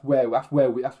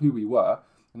who we were.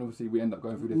 And obviously, we end up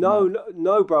going through this.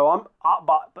 No, bro.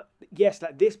 But yes,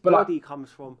 like this body comes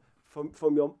from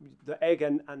the egg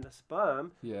and the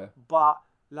sperm. Yeah. But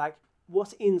like,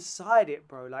 what's inside it,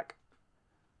 bro? Like,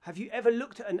 have you ever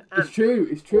looked at an ant?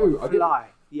 It's true. Or a fly,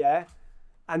 yeah,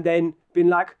 and then been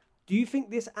like, do you think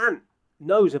this ant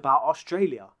knows about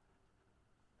Australia?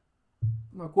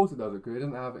 No, of course it doesn't. Because it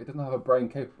doesn't have a brain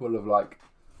capable of like.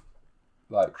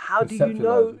 How do you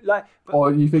know? Like,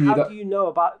 or you think how do you know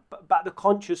about the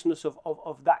consciousness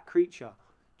of that creature?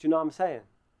 Do you know what I'm saying?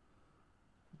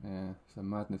 Yeah, it's a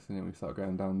madness, isn't it? We start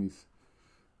going down these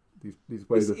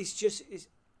ways.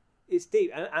 It's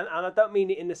deep, and I don't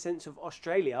mean it in the sense of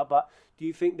Australia, but do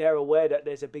you think they're aware that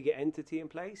there's a bigger entity in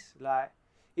place? Like,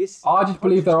 I just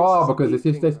believe there are, because it's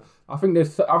just this. I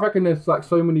reckon there's like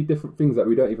so many different things that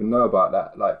we don't even know about,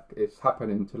 that like it's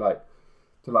happening to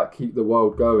keep the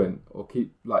world going or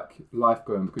keep like life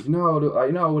going, because you know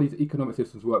all these economic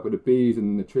systems work with the bees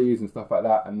and the trees and stuff like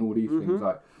that, and all these things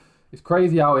like. It's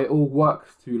crazy how it all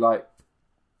works to like,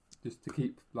 just to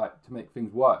keep like to make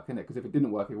things work, isn't it? Because if it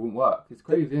didn't work, it wouldn't work. It's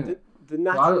crazy, isn't it? The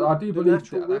natural, I do believe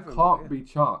that can't be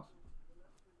chance.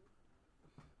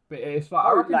 But it's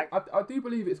like, I do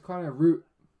believe it's kind of root.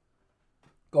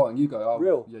 Go on, you go.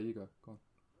 Real? Yeah, you go. Go on.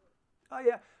 Oh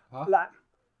yeah. Huh? Like,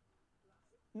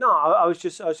 no, I was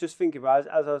just thinking about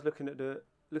as I was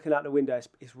looking out the window.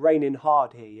 It's raining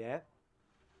hard here. Yeah.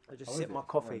 I just sipped my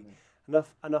coffee,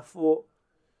 and I thought.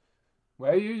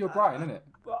 Where are you? You're Brighton, isn't it?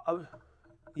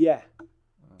 Yeah.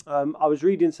 I was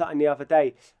reading something the other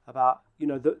day about,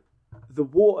 the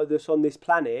water that's on this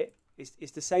planet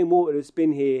is the same water that's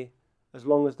been here as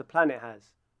long as the planet has.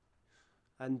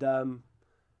 And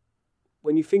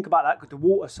when you think about that, the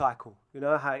water cycle,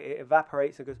 how it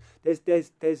evaporates and goes.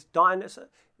 There's dinosaur.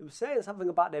 It was saying something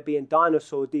about there being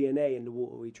dinosaur DNA in the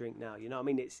water we drink now. You know what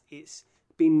I mean? It's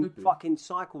been fucking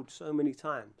cycled so many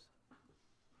times.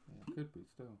 Yeah, it could be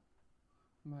still.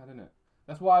 Mad, isn't it?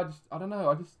 That's why I don't know.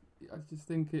 I just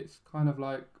think it's kind of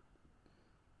like,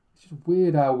 it's just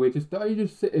weird how don't you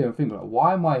just sit here and think like,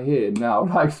 why am I here now,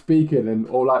 like speaking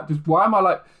or like just why am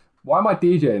I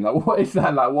DJing? Like, what is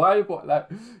that?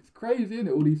 Like, it's crazy, isn't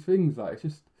it? All these things, like,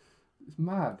 it's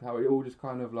mad how it all just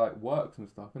kind of like works and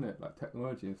stuff, isn't it? Like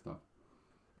technology and stuff.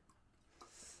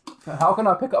 So how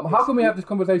can we have this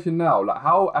conversation now? Like,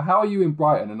 how are you in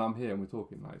Brighton and I'm here and we're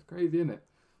talking? Like, it's crazy, isn't it?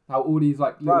 How all these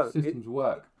like little systems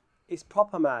work. It's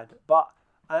proper mad, but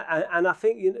And I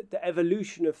think the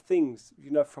evolution of things,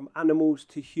 from animals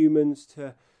to humans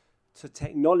to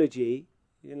technology,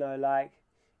 like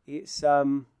it's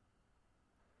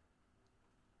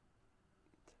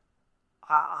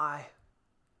I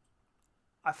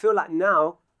feel like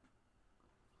now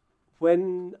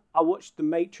when I watched The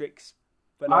Matrix,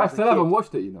 when I still haven't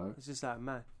watched it. It's just like,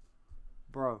 man,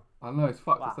 bro. I know it's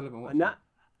fucked. Wow. I still haven't watched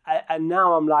it. And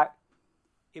now I'm like,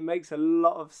 it makes a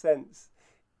lot of sense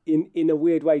in a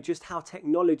weird way, just how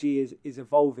technology is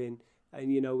evolving, and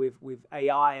with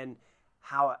AI, and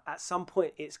how at some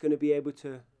point it's going to be able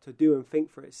to do and think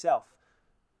for itself,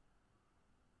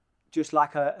 just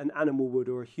like an animal would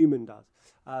or a human does.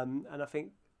 And I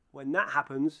think when that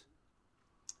happens,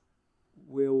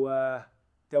 there'll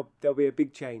be a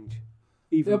big change.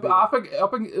 But I think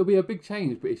it'll be a big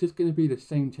change, but it's just going to be the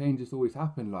same change that's always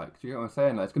happened. Like, do you get what I'm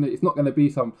saying? Like, it's not going to be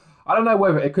some. I don't know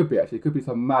whether it could be actually. It could be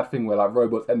some mad thing where like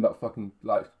robots end up fucking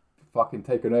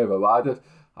taking over. But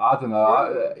I don't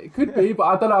know. It could be, but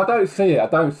I don't know. I don't see it. I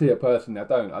don't see it personally. I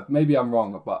don't. Maybe I'm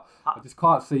wrong, but I just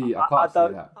can't see. I can't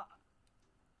see that.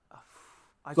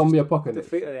 Zombie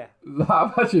apocalypse. Imagine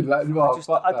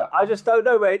that. I just don't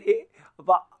know, mate.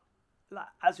 But like,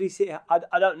 as we sit here,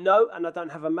 I don't know, and I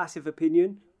don't have a massive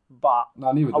opinion. But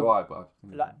no, neither do I. But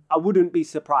like, I wouldn't be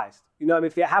surprised.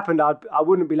 If it happened, I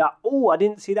wouldn't be like, oh, I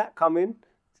didn't see that coming.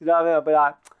 You know what I mean? I'd be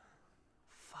like,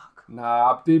 fuck.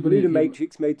 Nah, I do believe The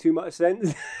Matrix made too much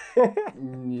sense.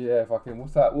 Yeah, fucking.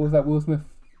 What was that Will Smith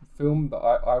film? The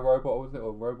I Robot, was it,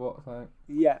 or Robot or something?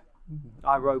 Yeah.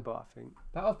 I, Robot, I think.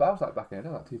 That was like back in,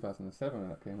 that was like 2007 when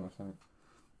that came or something.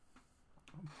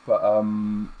 But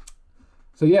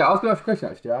so yeah, I was gonna ask a question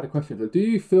actually. I had a question. So do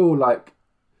you feel like,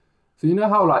 so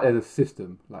how like there's a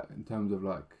system, like in terms of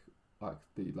like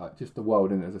just the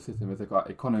world, and there's a system, there's like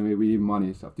economy, we need money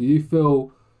and stuff. Do you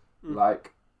feel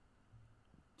like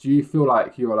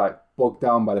you're like bogged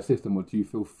down by the system, or do you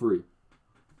feel free?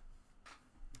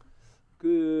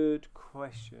 Good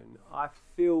question. I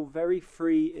feel very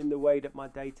free in the way that my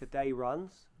day-to-day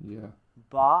runs. Yeah.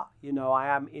 But, I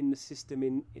am in the system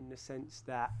in the sense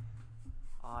that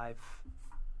I've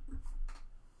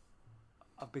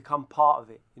become part of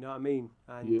it. You know what I mean?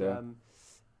 And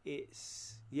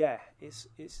it's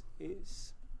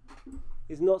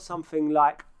not something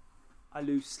like I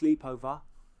lose sleep over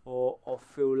or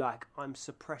feel like I'm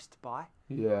suppressed by.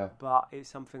 Yeah. But it's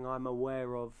something I'm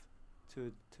aware of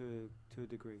to a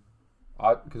degree.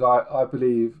 Because I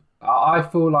believe, I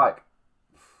feel like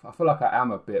I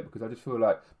am a bit, because I just feel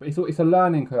like, but it's a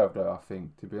learning curve though, I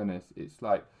think, to be honest. It's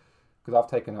like, because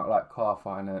I've taken out like car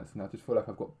finance, and I just feel like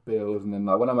I've got bills, and then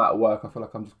like when I'm at work, I feel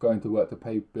like I'm just going to work to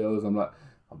pay bills. I'm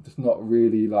just not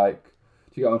really like,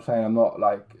 do you get what I'm saying? I'm not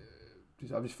like,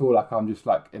 I just feel like I'm just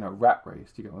like in a rat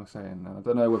race, do you get what I'm saying? And I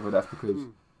don't know whether that's because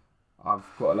I've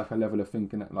got like a level of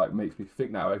thinking that like makes me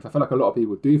think that way. Because I feel like a lot of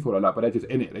people do feel like that, but they're just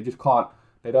in it. They just can't.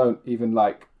 They don't even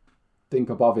like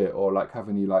think above it, or like have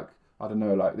any like, I don't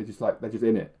know, like they're just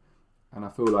in it. And I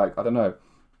feel like, I don't know.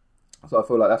 So I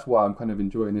feel like that's why I'm kind of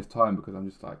enjoying this time, because I'm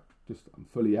just I'm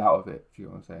fully out of it. Do you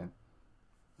know what I'm saying?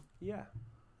 Yeah,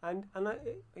 and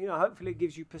hopefully it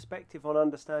gives you perspective on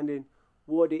understanding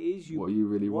what it is what you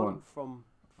really want from.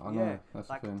 I know, that's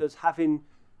the thing. Does having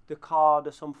the car,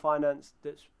 there's some finance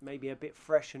that's maybe a bit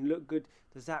fresh and look good,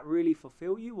 does that really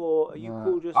fulfill you, or are you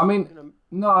cool just making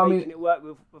it work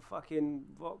with a fucking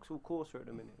Vauxhall Corsa at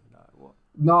the minute? Like, what?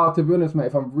 No, to be honest, mate,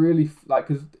 if I'm really like,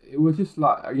 because it was just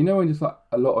like, when just like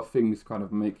a lot of things kind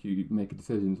of make you make a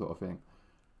decision sort of thing,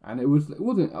 and it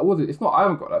wasn't. It's not. I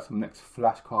haven't got like some next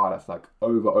flash car that's like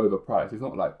overpriced. It's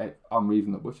not like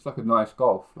unreasonable. It's just like a nice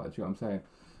Golf. Like, do you know what I'm saying?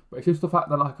 But it's just the fact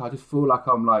that like I just feel like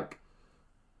I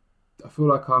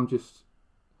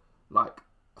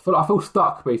feel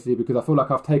stuck basically, because I feel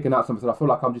like I've taken out something. I feel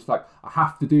like I'm just like, I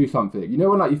have to do something.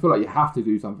 When like you feel like you have to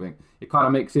do something, it kind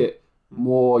of makes it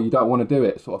more, you don't want to do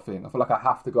it sort of thing. I feel like I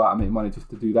have to go out and make money just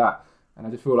to do that. And I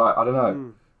just feel like, I don't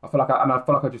know. I feel like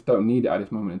I just don't need it at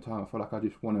this moment in time. I feel like I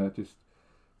just want to just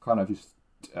kind of just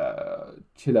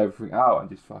chill everything out and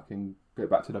just fucking go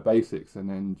back to the basics, and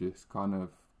then just kind of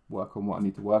work on what I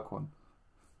need to work on.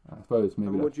 I suppose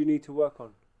maybe. And what do you need to work on?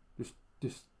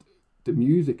 Just the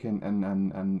music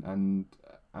and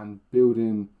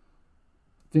building,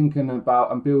 thinking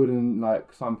about and building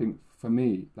like something for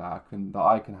me that I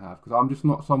can have, because I'm just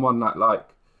not someone that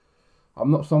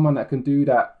I'm not someone that can do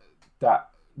that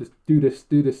do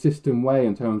the system way,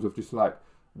 in terms of just like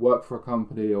work for a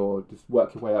company or just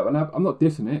work your way up. And I'm not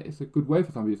dissing it. It's a good way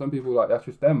for some people. Some people like, that's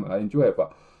just them and I enjoy it,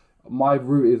 but my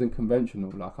route isn't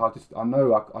conventional. Like I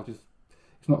know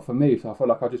it's not for me, so I feel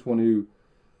like I just want to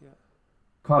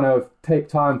kind of take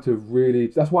time to really.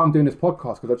 That's why I'm doing this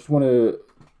podcast, because I just want to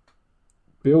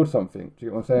build something. Do you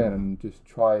get what I'm saying? And just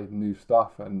try new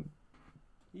stuff and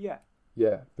build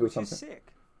which something. Is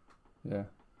sick. Yeah.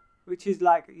 Which is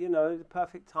like, you know, the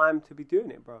perfect time to be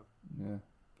doing it, bro. Yeah.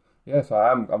 Yes,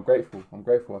 I am. I'm grateful. I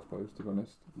suppose, to be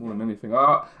honest, more than anything.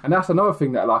 And that's another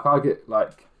thing that like I get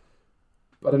like.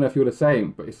 I don't know if you're the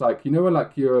same, but it's like, you know, when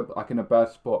like you're like in a bad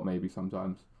spot maybe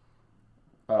sometimes,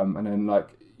 and then like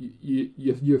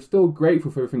you're still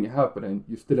grateful for everything you have, but then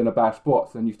you're still in a bad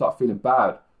spot, so then you start feeling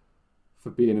bad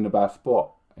for being in a bad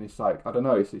spot, and it's like, I don't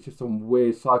know, it's just some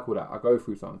weird cycle that I go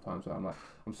through sometimes. So I'm like,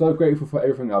 I'm so grateful for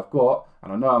everything I've got,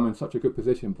 and I know I'm in such a good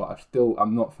position, but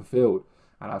I'm not fulfilled,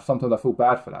 and sometimes I feel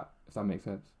bad for that. If that makes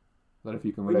sense. I don't know if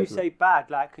you can relate. When you say bad,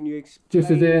 like, can you explain?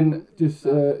 Just as in, just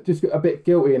a bit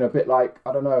guilty and a bit like,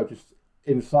 I don't know, just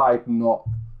inside I'm not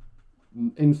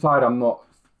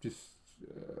just,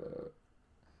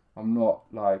 I'm not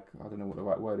like, I don't know what the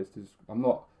right word is. Just, I'm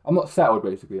not settled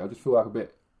basically. I just feel like a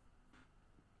bit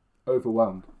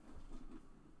overwhelmed.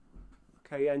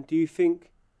 Okay, and do you think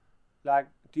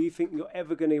you're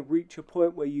ever going to reach a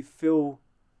point where you feel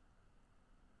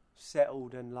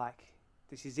settled and like,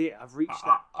 this is it, I've reached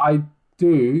that? I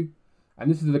do, and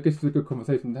this is a good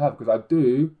conversation to have, because I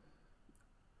do,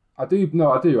 and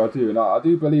I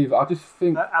do believe, I just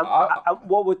think...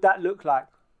 what would that look like?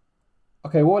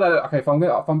 Okay, if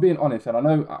I'm being honest, and I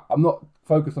know I'm not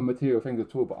focused on material things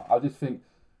at all, but I just think,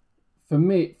 for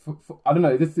me, I don't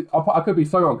know, I could be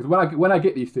so wrong, because when I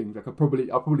get these things, I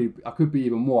could be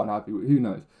even more, and who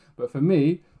knows. But for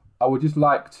me, I would just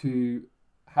like to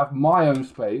have my own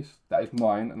space that is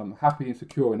mine, and I'm happy and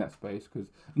secure in that space,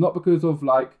 not because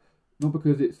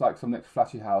it's like some next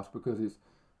flashy house, because it's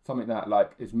something that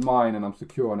like is mine and I'm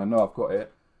secure and I know I've got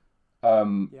it.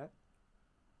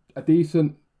 A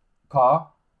decent car,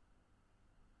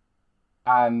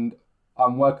 and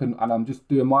I'm working and I'm just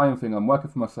doing my own thing. I'm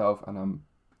working for myself, and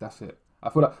that's it. I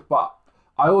feel like, but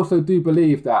I also do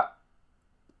believe that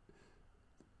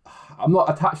I'm not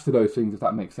attached to those things, if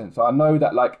that makes sense. So I know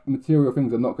that like material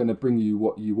things are not going to bring you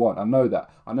what you want. I know that.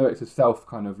 I know it's a self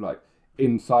kind of like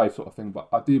inside sort of thing, but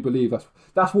I do believe that's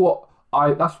how I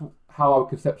would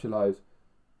conceptualize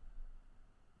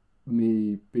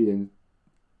me being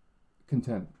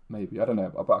content. Maybe, I don't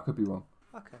know, but I could be wrong.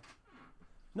 Okay.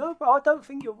 No, but I don't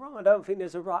think you're wrong. I don't think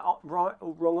there's a right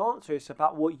or wrong answer. It's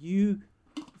about what you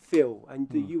feel and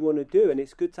that you want to do, and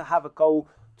it's good to have a goal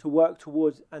to work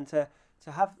towards, and to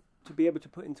be able to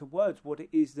put into words what it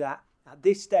is that at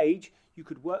this stage you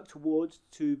could work towards,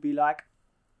 to be like,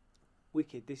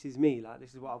 wicked, this is me, like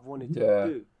this is what I've wanted to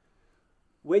do.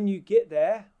 When you get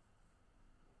there,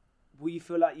 will you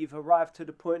feel like you've arrived to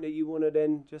the point that you want to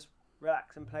then just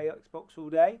relax and play Xbox all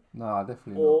day? No,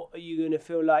 definitely or not. Are you going to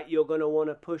feel like you're going to want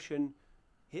to push and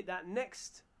hit that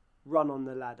next run on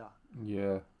the ladder?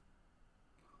 Yeah.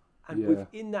 And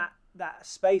within that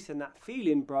space and that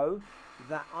feeling, bro,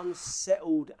 that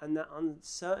unsettled and that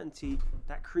uncertainty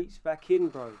that creeps back in,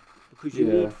 bro, because you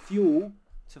need fuel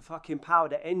to fucking power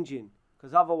the engine,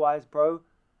 because otherwise, bro,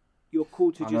 you're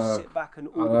cool to just sit back and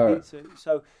order pizza.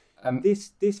 So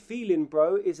this feeling,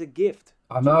 bro, is a gift.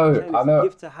 I know. It's a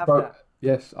gift to have, bro, that.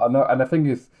 Yes, I know. And the thing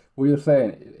is, what you're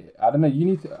saying, I don't know. You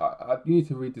need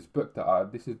to read this book.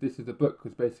 This is the book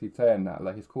was basically saying that,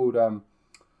 like, it's called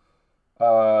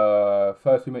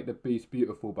First We Make the Beast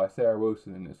Beautiful by Sarah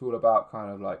Wilson, and it's all about kind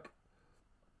of like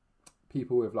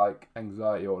people with like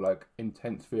anxiety or like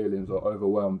intense feelings or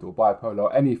overwhelmed or bipolar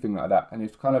or anything like that, and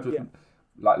it's kind of just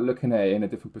like looking at it in a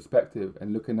different perspective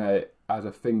and looking at it as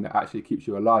a thing that actually keeps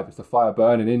you alive. It's the fire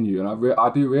burning in you, and I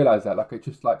do realize that, like, it's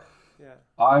just like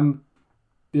I'm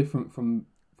different from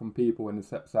people in the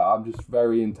sense that I'm just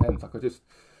very intense. Like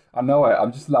I know it.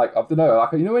 I'm just like, I don't know.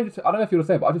 Like, you know, I don't know if you're the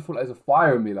same, but I just feel like there's a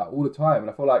fire in me like all the time, and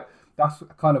I feel like that's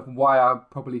kind of why I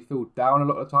probably feel down a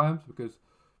lot of times, because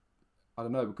I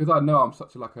don't know, because I know I'm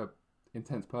such a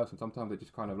intense person. Sometimes it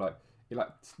just kind of like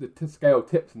the scale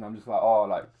tips, and I'm just like, oh,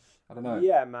 like, I don't know.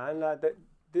 Yeah, man. Like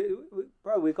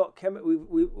bro, we got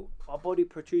our body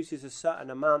produces a certain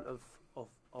amount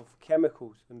of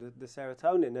chemicals and the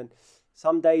serotonin, and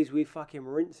some days we fucking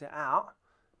rinse it out.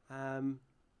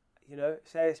 You know,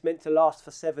 say it's meant to last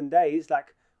for 7 days.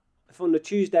 Like, if on the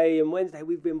Tuesday and Wednesday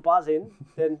we've been buzzing,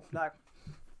 then like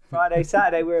Friday,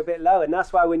 Saturday we're a bit low, and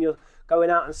that's why when you're going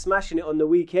out and smashing it on the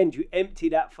weekend, you empty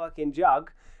that fucking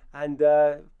jug, and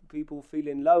people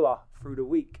feeling lower through the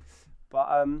week.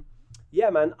 But yeah,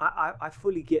 man, I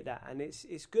fully get that, and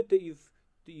it's good that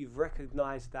you've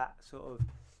recognised that sort of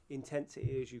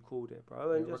intensity, as you called it,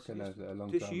 bro, and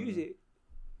just use it.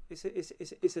 It's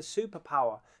a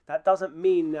superpower. That doesn't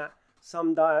mean that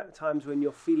times when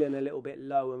you're feeling a little bit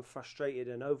low and frustrated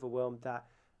and overwhelmed, that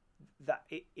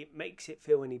it makes it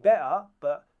feel any better.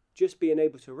 But just being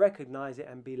able to recognize it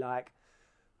and be like,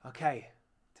 okay,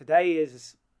 today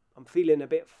I'm feeling a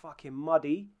bit fucking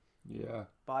muddy. Yeah.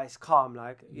 But it's calm.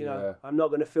 Like, you know, I'm not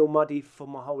going to feel muddy for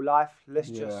my whole life. Let's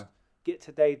just get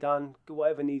today done,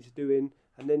 whatever needs doing,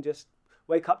 and then just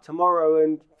wake up tomorrow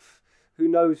and who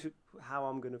knows how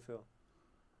I'm going to feel.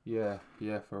 Yeah,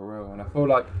 for real. And I feel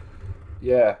like,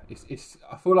 I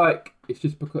feel like it's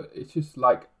just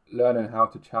like learning how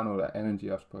to channel that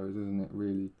energy, I suppose, isn't it,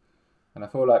 really? And I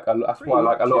feel like that's why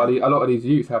like a lot of these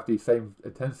youths have these same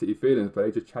intensity feelings, but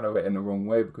they just channel it in the wrong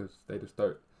way because they just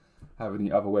don't have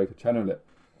any other way to channel it.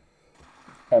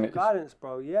 And it's guidance,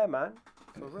 bro. Yeah, man.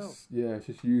 For real. Yeah, it's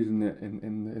just using it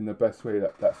in the best way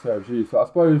that serves you. So I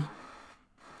suppose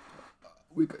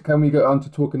can we go on to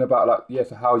talking about like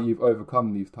so how you've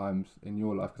overcome these times in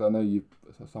your life? Because I know you're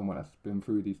someone that's been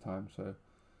through these times. So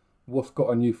what's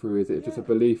gotten you through? Is it just a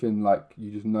belief in like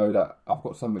you just know that I've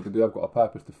got something to do, I've got a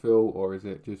purpose to fill, or is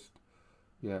it just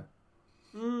I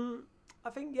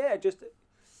think just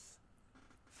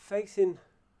facing,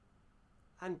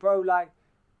 and bro, like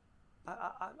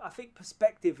I think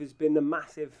perspective has been a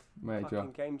massive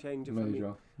fucking game changer for me.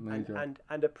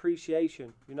 And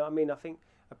appreciation. You know what I mean? I think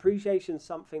appreciation is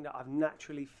something that I've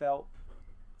naturally felt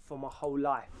for my whole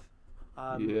life.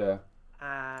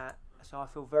 So I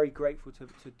feel very grateful to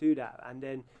do that. And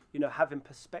then, you know, having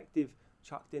perspective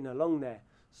chucked in along there.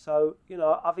 So, you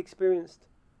know, I've experienced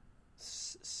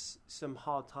some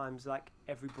hard times like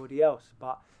everybody else.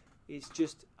 But it's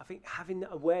just, I think, having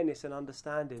that awareness and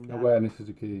understanding. That awareness is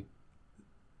a key.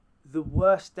 The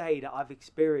worst day that I've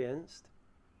experienced,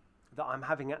 that I'm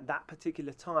having at that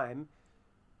particular time,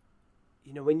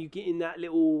 you know, when you get in that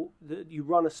you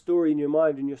run a story in your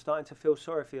mind and you're starting to feel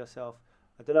sorry for yourself.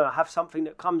 I don't know, I have something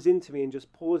that comes into me and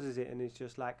just pauses it, and it's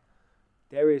just like,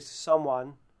 there is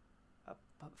someone, a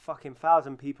fucking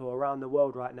 1,000 people around the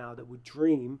world right now that would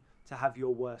dream to have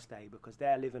your worst day because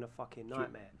they're living a fucking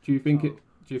nightmare. Do you think it's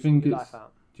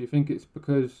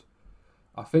because,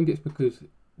 I think it's because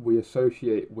we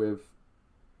associate with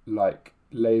like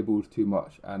labels too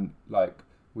much, and like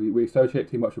we associate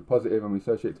too much with positive and we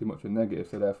associate too much with negative,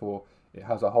 so therefore it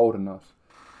has a hold on us.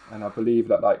 And I believe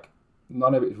that like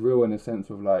none of it's real in the sense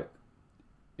of like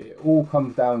it all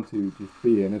comes down to just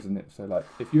being, isn't it? So like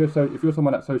if you're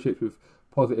someone that associates with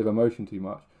positive emotion too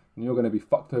much, then you're going to be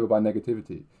fucked over by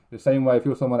negativity. The same way, if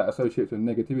you're someone that associates with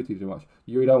negativity too much,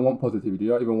 you don't want positivity.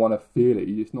 You don't even want to feel it.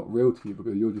 It's not real to you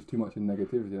because you're just too much in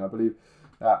negativity. And I believe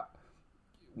that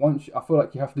I feel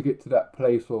like you have to get to that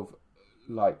place of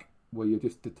like where you're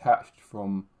just detached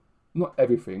from not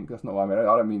everything. That's not what I mean. I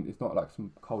don't mean it's not like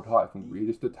some cold heart thing. You're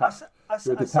just detached.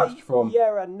 You're detached from.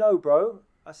 Yeah and no, bro.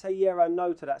 I say yeah and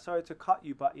no to that. Sorry to cut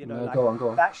you, but you know, like, go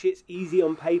on. That shit's easy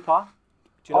on paper.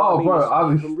 Do you know what I mean? Bro,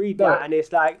 you can read that and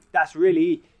it's like that's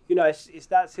really, you know, it's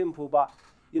that simple. But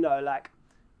you know, like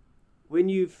when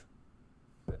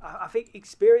I think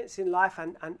experiencing life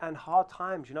and hard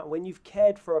times. You know, when you've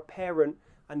cared for a parent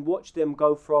and watched them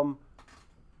go from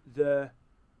the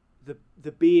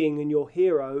being and your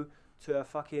hero to a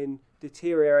fucking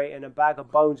deteriorating a bag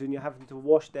of bones and you're having to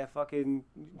wash their fucking,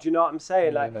 do you know what I'm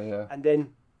saying? And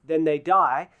then they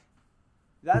die.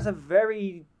 That's a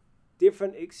very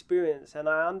different experience, and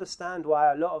I understand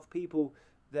why a lot of people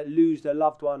that lose their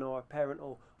loved one or a parent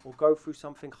or go through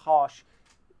something harsh,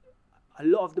 a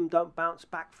lot of them don't bounce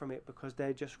back from it because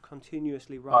they're just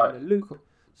continuously running a loop. Cool.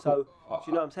 So, do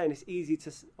you know what I'm saying? It's easy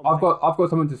to. I've got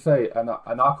something to say, and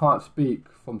I can't speak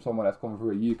from someone that's gone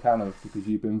through it. You can, because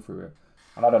you've been through it,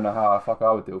 and I don't know how the fuck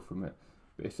I would deal from it.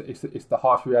 But it's the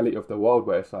harsh reality of the world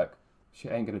where it's like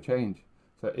shit ain't gonna change.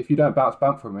 So if you don't bounce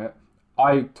back from it,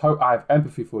 I have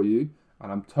empathy for you, and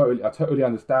I totally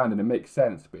understand, and it makes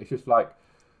sense. But it's just like,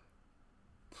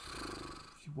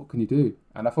 what can you do?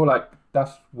 And I feel like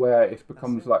that's where it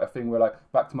becomes like a thing where, like,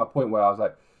 back to my point where I was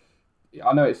like,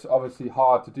 I know it's obviously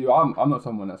hard to do. I'm not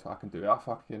someone that I can do it.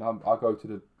 I go to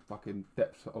the fucking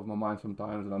depths of my mind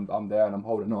sometimes, and I'm there and I'm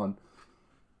holding on.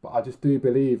 But I just do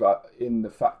believe in the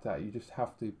fact that you just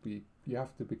have to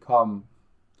become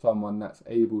someone that's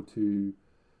able to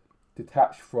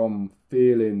detach from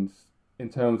feelings in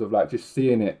terms of like just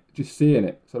seeing it.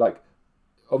 So like,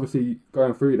 obviously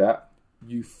going through that,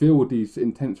 you feel these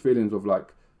intense feelings of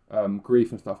like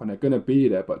grief and stuff, and they're gonna be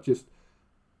there. But just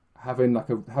having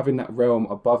that realm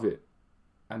above it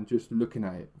and just looking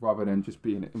at it rather than just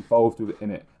being involved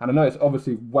in it. And I know it's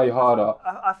obviously way harder.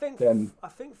 I think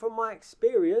from my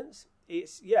experience,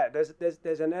 it's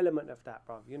there's an element of that,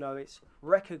 bro. You know, it's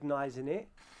recognizing it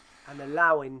and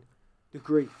allowing the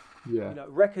grief. Yeah. You know,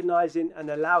 recognizing and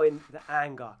allowing the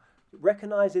anger,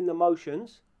 recognizing the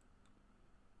emotions.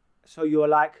 So you're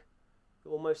like,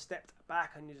 you almost stepped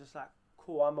back and you're just like,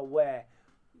 cool, I'm aware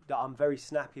that I'm very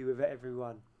snappy with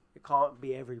everyone. It can't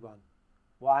be everyone.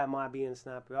 Why am I being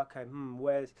snappy? Okay, do you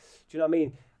know what I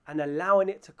mean? And allowing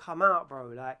it to come out, bro.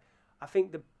 Like, I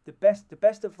think the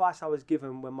best advice I was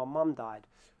given when my mum died.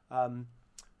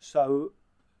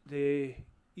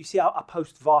 You see, I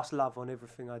post vast love on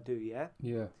everything I do. Yeah.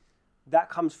 Yeah. That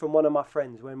comes from one of my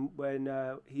friends. When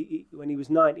he was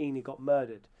 19, he got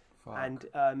murdered. Fuck.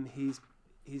 And his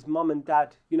mum and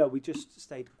dad. You know, we just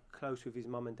stayed close with his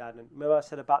mum and dad. And remember I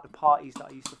said about the parties that I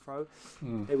used to throw?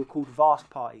 They were called vast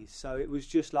parties. So it was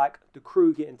just like the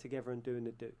crew getting together and doing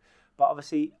the do. But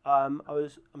obviously, I'm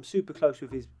super close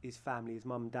with his family, his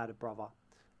mum and dad, a brother.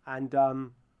 And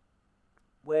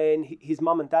when his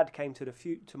mum and dad came to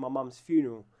my mum's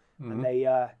funeral, and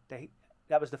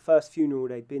that was the first funeral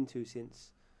they'd been to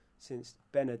since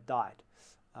Ben had died.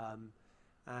 I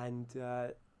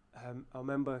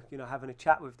remember, you know, having a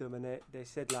chat with them, and they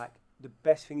said, like, the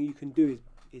best thing you can do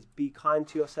is be kind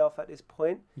to yourself at this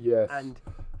point. Yes. And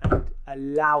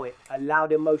allow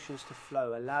the emotions to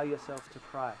flow, allow yourself to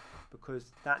cry,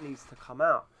 because that needs to come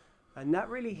out. And that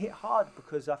really hit hard,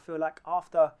 because I feel like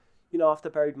after I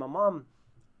buried my mum,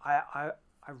 I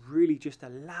really just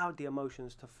allowed the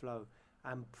emotions to flow,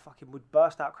 and fucking would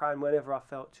burst out crying whenever I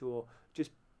felt to, or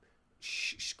just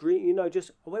scream, you know,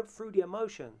 just I went through the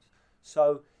emotions.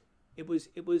 So it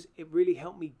really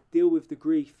helped me deal with the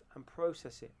grief and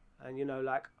process it. And, you know,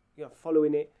 like, you know,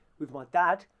 following it with my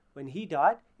dad when he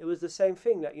died, it was the same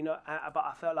thing, that, you know, but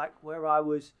I felt like where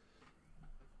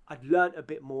I'd learnt a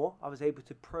bit more. I was able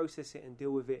to process it and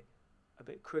deal with it a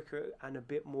bit quicker and a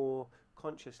bit more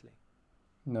consciously.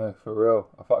 No, for real.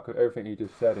 I fuck with everything you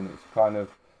just said, and I'm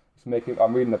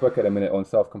reading a book at a minute on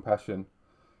self-compassion,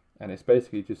 and it's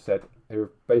basically just said,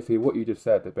 basically what you just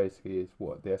said, that basically is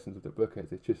what the essence of the book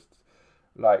is. It's just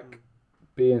like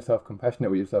being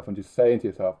self-compassionate with yourself and just saying to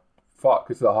yourself, fuck,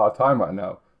 this is a hard time right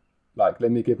now. Like,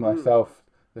 let me give myself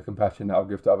the compassion that I'll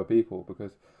give to other people,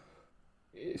 because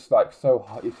it's like so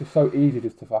hard. It's just so easy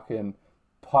just to fucking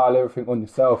pile everything on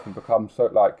yourself and become so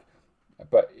like,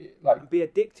 be a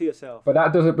dick to yourself.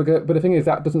 But the thing is,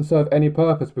 that doesn't serve any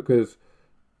purpose, because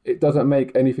it doesn't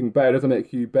make anything better. It doesn't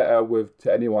make you better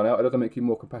to anyone else. It doesn't make you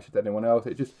more compassionate to anyone else.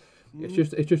 It's just.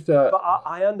 But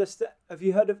I understand. Have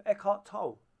you heard of Eckhart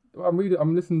Tolle? I'm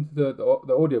listening to the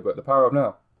audiobook, The Power of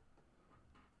Now.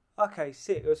 Okay,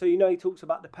 sick. So you know he talks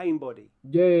about the pain body.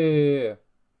 Yeah.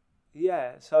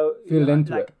 Yeah. So feel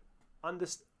into like,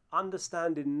 it.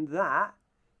 Understanding that,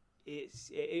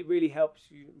 it really help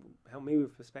me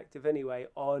with perspective anyway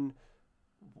on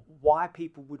why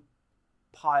people would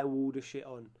pile all the shit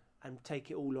on and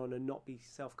take it all on and not be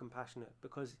self-compassionate,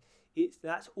 because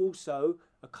that's also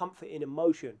a comforting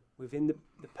emotion within the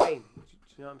pain. Do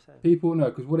you know what I'm saying? People know,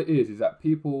 because what it is that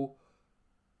people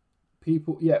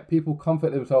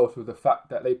comfort themselves with the fact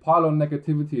that they pile on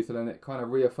negativity, so then it kind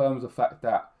of reaffirms the fact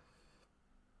that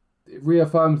it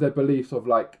reaffirms their beliefs of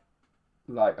like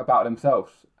about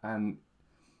themselves, and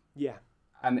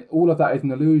all of that is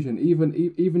an illusion. Even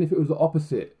if it was the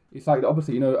opposite, it's like the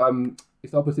opposite. You know,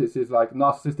 it's the opposite is like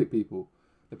narcissistic people,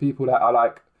 the people that are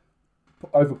like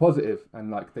over positive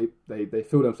and like they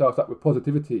fill themselves up with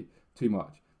positivity too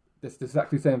much. This is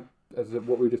actually the same as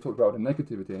what we just talked about with the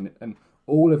negativity, and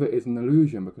all of it is an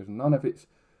illusion, because none of it's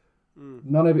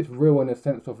real in a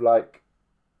sense of like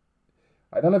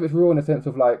none of it's real in a sense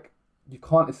of like you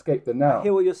can't escape the now. I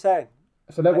hear what you're saying.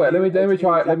 So let me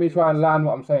try and land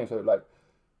what I'm saying. So like,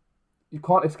 you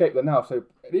can't escape the now. So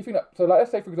anything so like,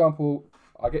 let's say for example,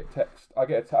 I get two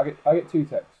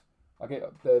texts. I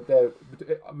get they're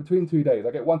between 2 days.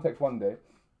 I get one text one day,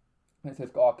 and it says,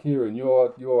 "Oh, Kieran,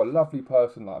 you're a lovely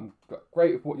person. Like, I'm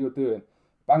great with what you're doing."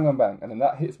 Bang, bang, bang, and then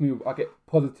that hits me. I get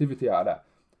positivity out of that.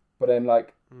 But then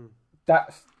like,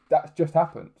 that's just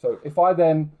happened. So if I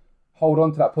then hold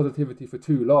on to that positivity for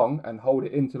too long and hold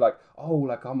it into like, oh,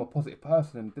 like I'm a positive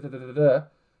person and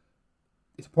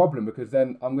it's a problem, because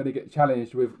then I'm going to get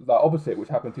challenged with the opposite, which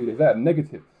happened 2 days later,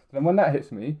 negative. So then when that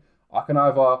hits me, I can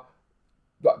either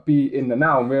like be in the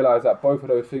now and realise that both of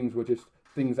those things were just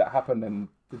things that happened and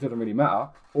it doesn't really matter,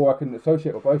 or I can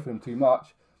associate with both of them too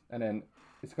much, and then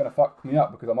it's going to fuck me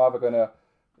up, because I'm either going to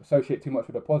associate too much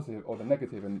with the positive or the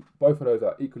negative, and both of those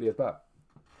are equally as bad,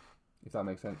 if that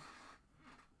makes sense.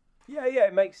 Yeah,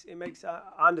 it makes.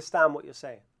 I understand what you're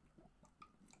saying.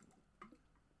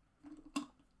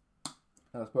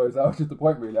 I suppose that was just the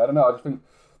point, really. I don't know. I just think,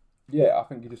 I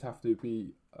think you just have to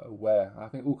be aware. I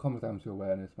think it all comes down to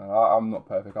awareness, man. I'm not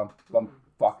perfect. I'm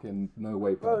fucking no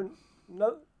way perfect.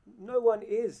 Bro, No one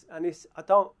is, and I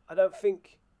don't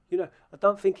think, I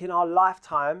don't think in our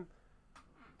lifetime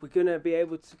we're gonna be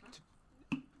able to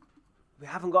we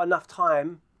haven't got enough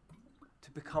time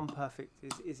to become perfect.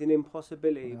 Is an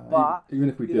impossibility. But even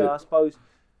if we did, I suppose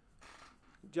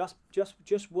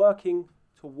just working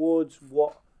towards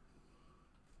what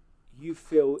you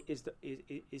feel is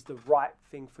the right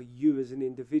thing for you as an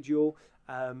individual,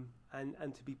 and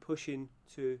to be pushing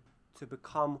to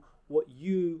become what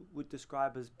you would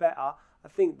describe as better. I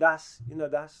think that's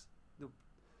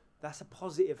a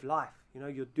positive life.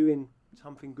 You're doing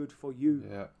something good for you,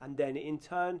 and then in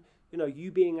turn,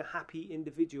 you being a happy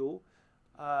individual,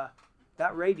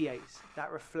 that radiates,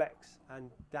 that reflects, and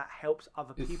that helps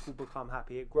other people become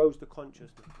happy. It grows the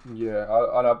consciousness. Yeah,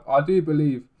 I do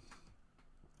believe.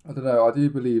 I don't know. I do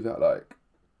believe that, like,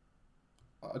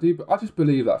 I just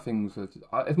believe that things are,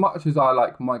 as much as I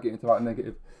might get into like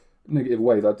negative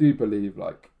ways. I do believe,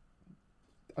 like,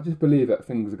 I just believe that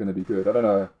things are going to be good. I don't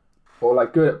know, or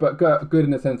like good, but good in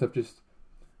the sense of just,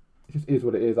 it just is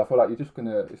what it is. I feel like you're just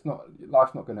gonna,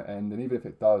 life's not gonna end, and even if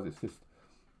it does, it's just,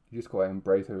 you just gotta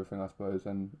embrace everything, I suppose.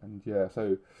 And yeah,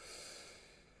 so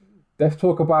let's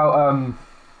talk about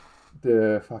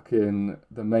the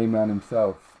main man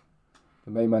himself. The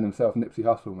main man himself, Nipsey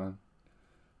Hussle, man.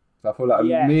 So I feel like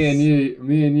me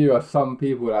and you are some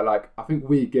people that, like, I think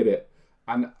we get it,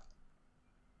 and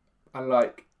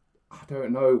like, I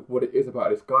don't know what it is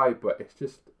about this guy, but it's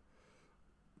just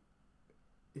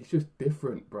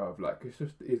different, bruv. Like, it's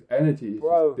just his energy is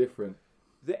just different.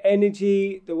 The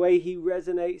energy, the way he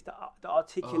resonates, the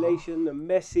articulation, the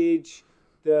message,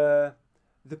 the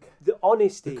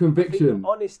honesty, the conviction, the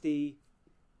honesty,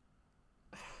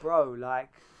 bro.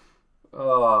 Like.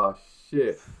 Oh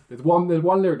shit! There's one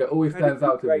lyric that always stands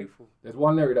out to grateful. me. There's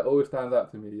one lyric that always stands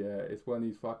out to me. Yeah, it's when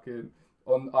he's fucking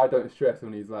on "I Don't Stress"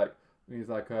 when he's like,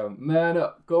 man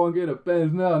up, go and get a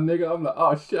Benz now, nigga. I'm like,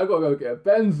 oh shit, I gotta go get a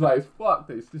Benz. Like, fuck,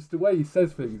 it's just the way he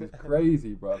says things. It's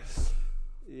crazy, bro.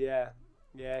 Yeah.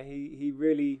 He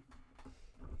really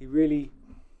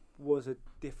was a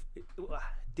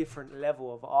different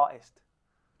level of artist.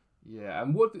 Yeah,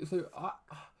 and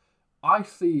I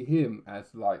see him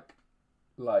as like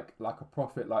a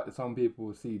prophet, like some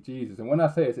people see Jesus. And when I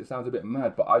say this, it sounds a bit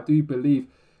mad, but I do believe,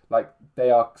 like,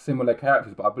 they are similar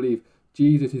characters, but I believe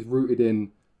Jesus is rooted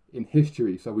in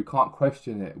history, so we can't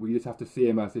question it. We just have to see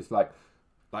him as this like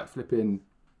flipping,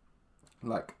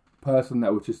 like, person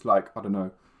that was just, like, I don't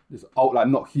know, just like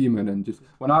not human. And just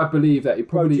when I believe that he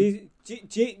probably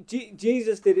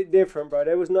Jesus did it different, bro.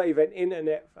 There was not even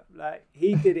internet. Like,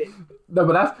 he did it. No,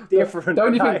 but that's different.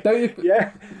 Don't you think?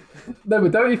 Yeah. No,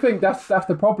 but don't you think that's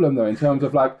the problem, though, in terms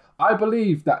of, like, I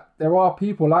believe that there are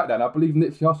people like that, and I believe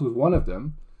Nipsey Hussle is one of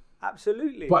them.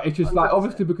 Absolutely. But it's just 100%. Like,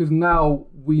 obviously, because now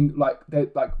we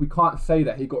we can't say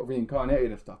that he got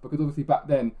reincarnated and stuff, because obviously back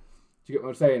then, do you get what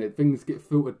I'm saying? Things get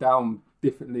filtered down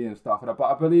differently and stuff. But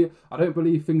I don't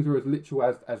believe things are as literal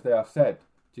as they are said.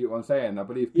 Do you get what I'm saying? I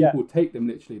believe people take them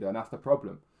literally, though, and that's the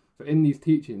problem. So in these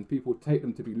teachings, people take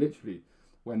them to be literally,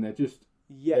 when they're just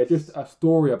a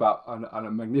story about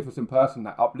a magnificent person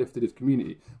that uplifted his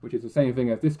community, which is the same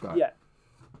thing as this guy. Yeah.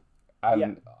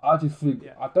 And I just think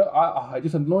it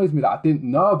just annoys me that I didn't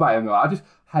know about him. I just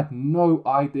had no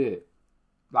idea.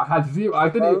 Like, I had zero. I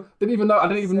didn't even know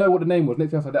what the name was.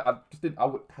 Next time I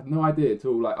had no idea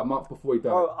until like a month before he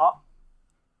died. Bro,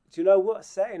 do you know what's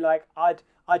saying? Like,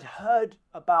 I'd heard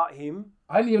about him.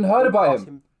 I hadn't even heard about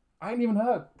him. I hadn't even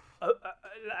heard.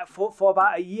 For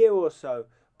about a year or so,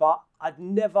 but I'd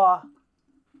never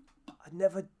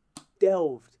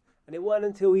delved, and it wasn't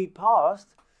until he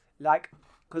passed, like,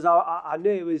 because I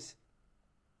knew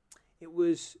it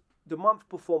was the month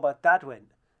before my dad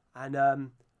went, and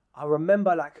I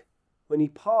remember, like, when he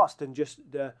passed and just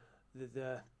the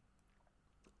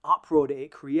uproar that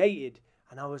it created,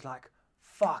 and I was like,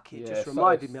 fuck, it just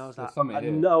reminded me. I was like, I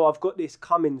know I've got this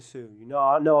coming soon.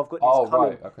 I know I've got this coming.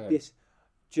 Right, okay. This,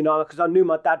 do you know? Because I knew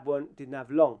my dad didn't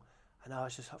have long, and I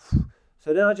was just like, phew.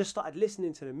 So then I just started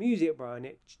listening to the music, bro, and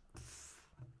it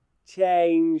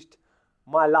changed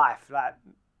my life. Like,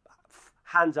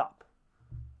 hands up.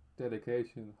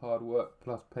 Dedication, hard work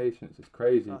plus patience. It's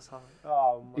crazy. That's hard.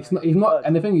 Oh my He's not,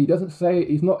 and the thing, he doesn't say,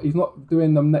 he's not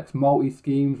doing them next multi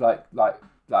schemes like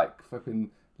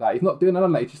fucking. Like, he's not doing none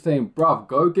of that. He's just saying, bruv,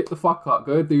 go get the fuck up,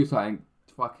 go do something,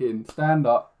 fucking stand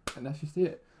up, and that's just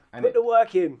it. And put the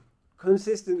work in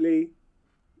consistently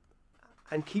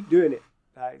and keep doing it.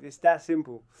 Like, it's that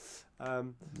simple.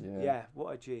 Yeah,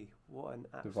 what a G. What an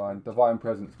absolute divine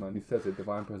presence, man. He says it.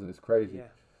 Divine presence is crazy. Yeah.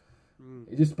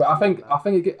 It just, but I think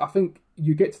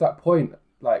you get to that point,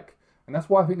 like, And that's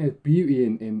why I think there's beauty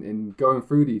in going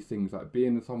through these things, like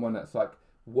being someone that's like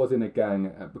was in a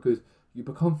gang, because you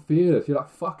become fearless. You're like,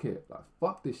 fuck it, like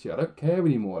fuck this shit. I don't care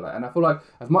anymore. Like, and I feel like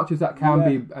as much as that can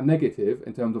be a negative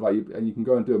in terms of like, and you can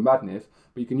go and do a madness,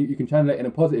 but you can channel it in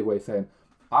a positive way, saying,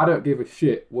 I don't give a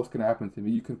shit what's gonna happen to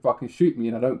me. You can fucking shoot me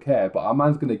and I don't care, but our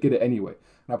man's gonna get it anyway.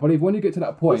 And I believe when you get to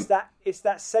that point, it's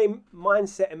that same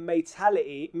mindset and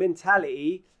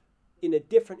mentality in a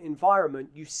different environment.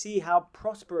 You see how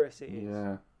prosperous it is.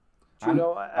 Yeah. Do you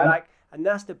know? And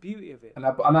that's the beauty of it. And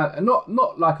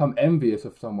not like I'm envious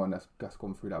of someone that's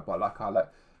gone through that, but like I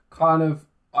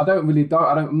don't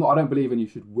believe in you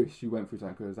should wish you went through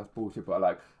something, because that's bullshit. But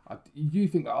like, you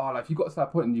think, like if you got to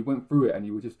that point and you went through it and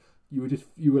you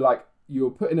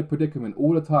were put in a predicament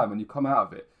all the time and you come out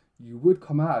of it, you would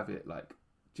come out of it like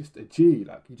just a G.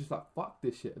 Like you just like, fuck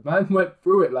this shit. Man went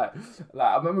through it like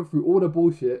I remember through all the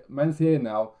bullshit. Man's here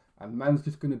now and man's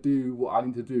just gonna do what I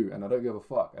need to do and I don't give a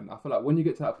fuck. And I feel like when you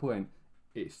get to that point,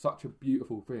 it's such a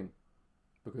beautiful thing,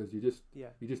 because you just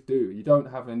do. You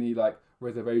don't have any like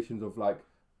reservations of like,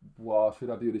 well, should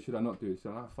I do this? Should I not do this? So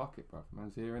like, fuck it, bro.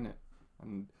 Man's here, innit?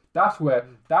 And that's where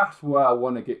I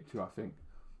want to get to. I think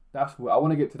that's where I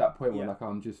want to get to, that point where like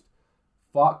I'm just,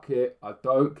 fuck it. I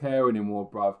don't care anymore,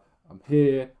 bruv. I'm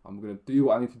here. I'm gonna do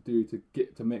what I need to do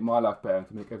to make my life better and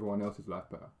to make everyone else's life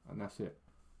better, and that's it.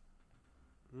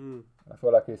 I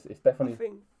feel like it's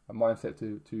definitely a mindset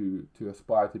to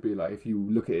aspire to be like, if you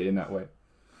look at it in that way.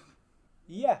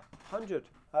 Yeah, 100.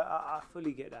 I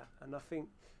fully get that, and I think,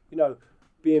 you know,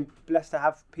 being blessed to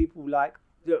have people like,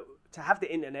 to have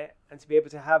the internet and to be able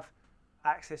to have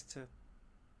access to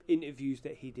interviews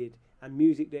that he did and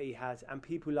music that he has and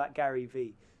people like Gary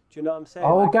V. Do you know what I'm saying?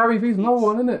 Oh, like, Gary V's another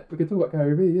one, isn't it? We can talk about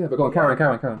Gary V, yeah. But go on,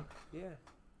 Karen. Yeah.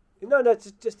 No,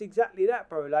 it's just exactly that,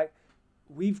 bro. Like,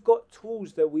 we've got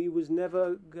tools that we was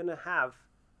never going to have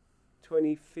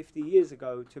 20, 50 years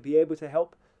ago to be able to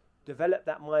help develop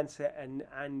that mindset and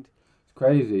it's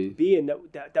crazy being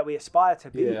that we aspire to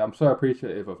be. Yeah, I'm so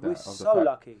appreciative of that. We're so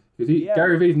lucky. Because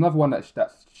Gary V's another one that's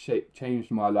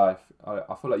changed my life.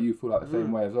 I feel like you feel like the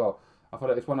same way as well. I feel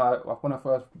like it's when I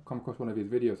first come across one of his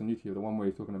videos on YouTube, the one where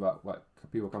he's talking about like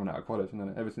people coming out of college, and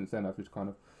then ever since then I've just kind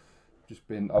of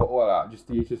been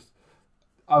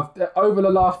I've over the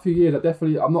last few years,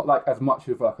 I'm not like as much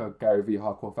of like a Gary V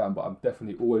hardcore fan, but I'm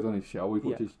definitely always on his shit. I always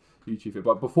watch his YouTube.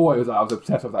 But before it was like, I was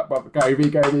obsessed with that. But Gary V.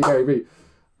 But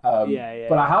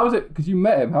how was it? Because you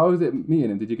met him. How was it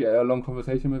meeting him? Did you get a long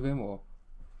conversation with him, or?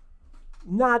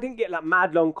 No, I didn't get like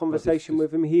mad long conversation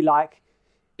with him. He like.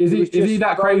 Is he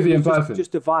that crazy in person?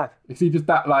 Just a vibe. Is he just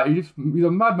that like he's a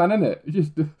madman, isn't it? He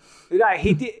just like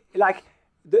he did like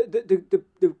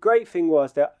the great thing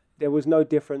was that there was no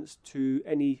difference to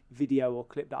any video or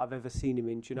clip that I've ever seen him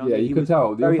in. Do you know? Yeah, you could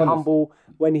tell. Very humble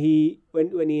when he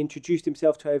introduced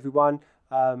himself to everyone.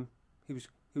 He was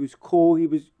cool. He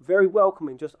was very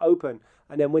welcoming, just open.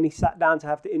 And then when he sat down to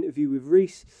have the interview with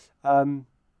Reese,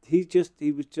 he was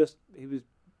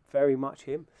very much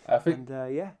him. I think.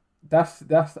 And, I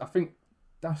think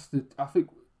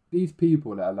these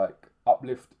people that are like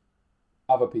uplift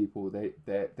other people,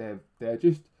 they're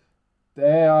just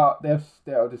like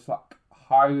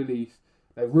highly,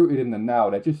 they're rooted in the now.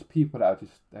 They're just people that are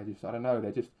just I don't know,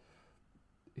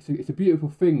 it's a beautiful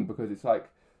thing, because it's like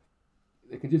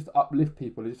they can just uplift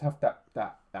people. They just have that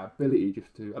ability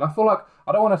just to, and I feel like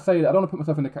I don't want to put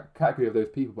myself in the category of those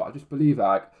people, but I just believe that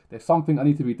like there's something I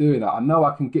need to be doing. That I know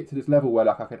I can get to this level where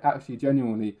like I can actually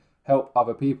genuinely help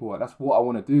other people. That's what I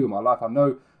want to do in my life. I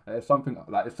know there's something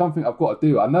I've got to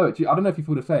do. I know it. I don't know if you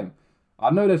feel the same. I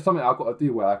know there's something I've got to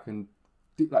do where I can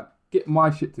get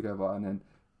my shit together and then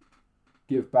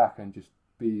give back and just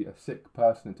be a sick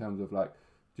person in terms of like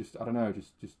just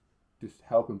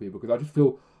helping people, because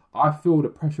I feel the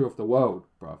pressure of the world,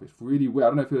 bruv. It's really weird. I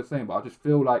don't know if you're the same, but I just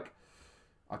feel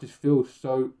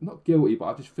so not guilty, but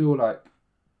I just feel like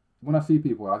when I see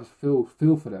people, I just feel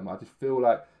for them. I just feel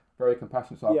like very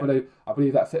compassionate. So I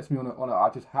believe that sets me on a. I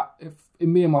just if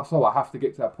in me and my soul, I have to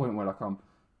get to that point where like I'm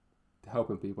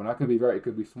helping people, and that can be it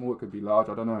could be small, it could be large.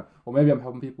 I don't know, or maybe I'm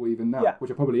helping people even now, which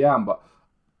I probably am, but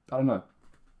I don't know.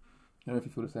 I don't know if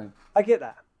you feel the same. I get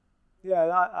that.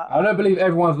 Yeah, I don't believe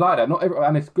everyone's like that. Not everyone,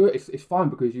 and it's good. It's fine,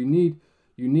 because it needs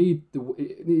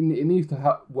to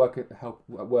help work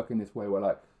in this way where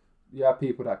like you have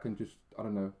people that can just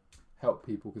help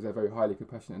people because they're very highly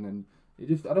compassionate, and then it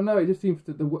just it just seems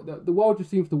to the world just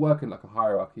seems to work in like a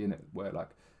hierarchy in it where like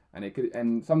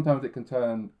and sometimes it can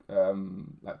turn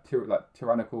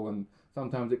tyrannical, and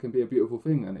sometimes it can be a beautiful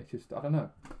thing, and it's just I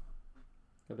don't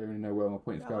really know where my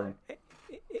point is going. It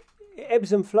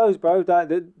ebbs and flows, bro.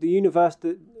 The universe,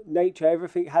 the nature,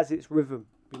 everything has its rhythm.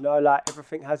 You know, like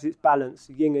everything has its balance,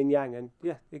 yin and yang, and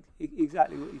yeah,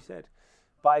 exactly what you said.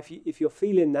 But if you're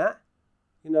feeling that,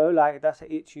 you know, like that's an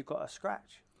itch you got to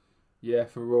scratch. Yeah,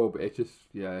 for real. But it's just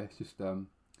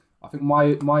I think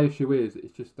my issue is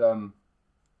it's just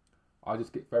I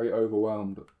just get very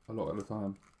overwhelmed a lot of the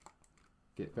time.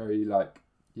 Get very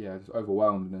just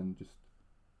overwhelmed, and then just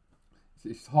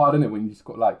it's hard, isn't it, when you just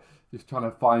got just trying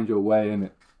to find your way in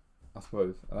it, I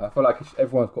suppose. And I feel like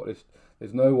everyone's got this.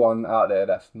 There's no one out there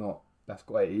that's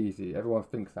got it easy. Everyone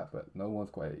thinks that, but no one's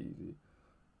got it easy.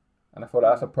 And I feel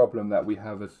like that's a problem that we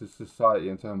have as a society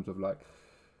in terms of I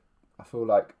feel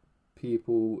like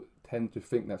people tend to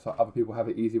think that other people have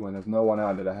it easy when there's no one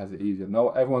out there that has it easier. No,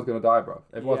 everyone's gonna die, bro.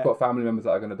 Everyone's got family members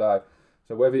that are gonna die.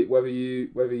 So whether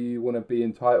you want to be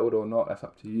entitled or not, that's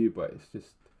up to you. But it's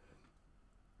just,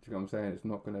 do you know what I'm saying? It's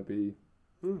not gonna be.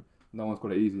 No one's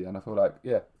got it easy, and I feel like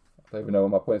I don't even know where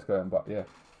my point's going, but yeah.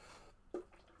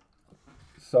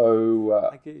 So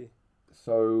I get you.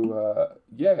 So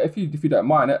if you don't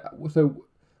mind, so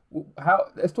how?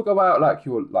 Let's talk about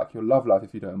your love life,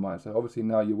 if you don't mind. So obviously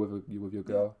now you're with your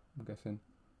girl. I'm guessing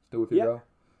still with your girl.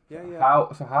 Yeah.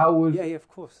 How was? Yeah, of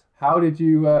course. How did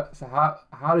you?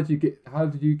 How did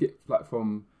you get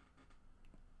from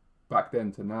back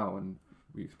then to now, and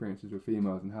the experiences with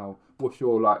females, and what's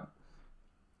your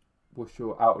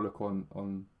outlook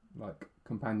on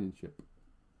companionship?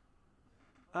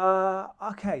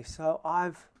 Okay, so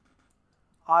I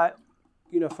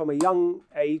from a young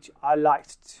age, I'm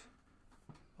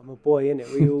a boy, innit?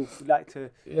 We all like to.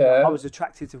 Yeah. I was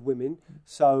attracted to women,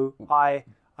 so I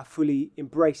fully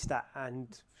embraced that,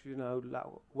 and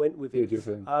went with it. Did your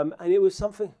thing. And it was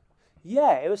something.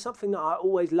 Yeah, it was something that I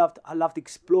always loved. I loved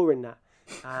exploring that.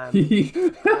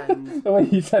 The way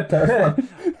you said that.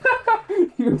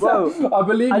 I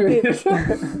believe you.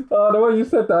 Oh, the way you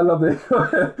said that, I love it.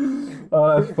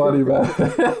 Oh, that's funny, man.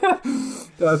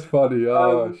 That's funny.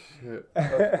 Oh, shit.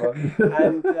 That's funny.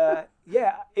 And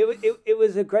it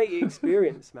was a great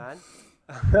experience, man.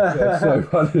 That's so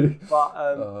funny. But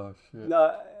oh shit.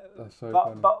 No, that's so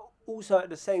funny. But also at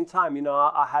the same time,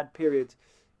 I had periods.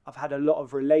 I've had a lot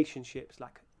of relationships,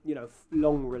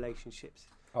 long relationships.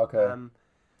 Okay.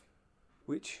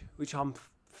 Which I'm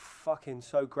fucking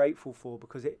so grateful for,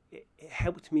 because it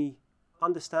helped me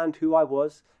understand who I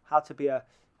was, how to be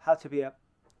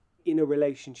in a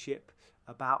relationship,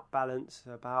 about balance,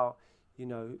 about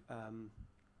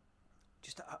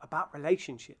just about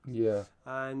relationship. Yeah.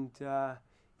 And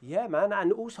man,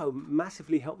 and also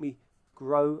massively helped me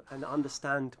grow and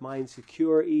understand my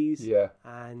insecurities. Yeah.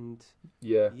 And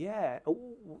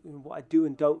what I do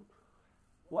and don't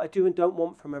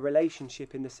want from a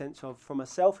relationship, in the sense of from a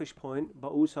selfish point, but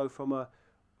also from a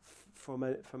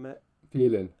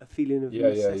feeling of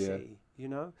necessity.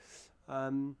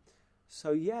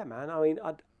 So yeah, man. I mean,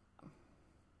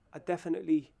 I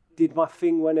definitely did my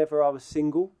thing whenever I was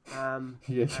single. And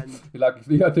you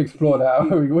had to explore that.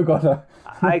 We got to.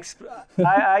 I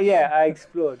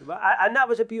explored, and that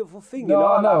was a beautiful thing.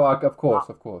 Of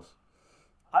course.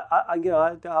 I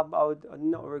would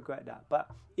not regret that. But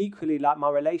equally, my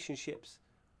relationships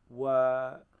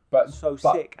were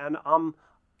sick, and I'm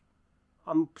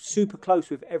super close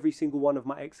with every single one of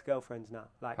my ex-girlfriends now.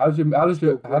 How does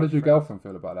your girlfriend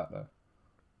feel about that though?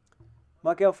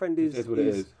 My girlfriend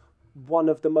is one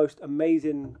of the most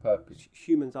amazing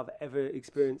humans I've ever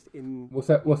experienced in. What's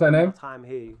her name? Time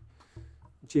here,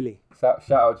 Jilly. Shout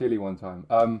out Jilly one time.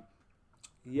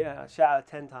 Yeah, shout out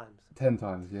 10 times. 10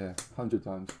 times, yeah, 100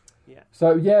 times. Yeah.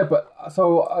 So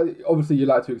obviously you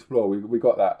like to explore. We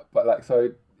got that, but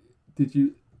did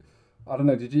you? I don't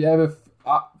know. Did you ever?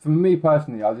 For me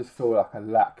personally, I just feel like a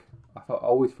lack. I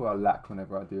always feel a lack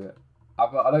whenever I do it.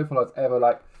 I don't feel it's ever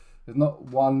there's not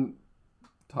one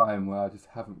time where I just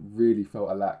haven't really felt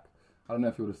a lack. I don't know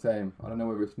if you're the same. I don't know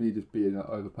whether it's me just being an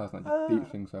over person that just deep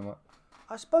things so much.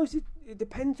 I suppose it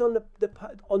depends on the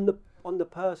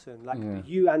person,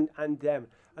 you and them.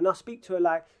 And I speak to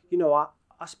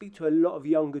I speak to a lot of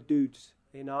younger dudes.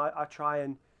 I try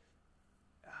and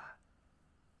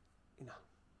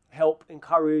help,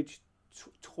 encourage,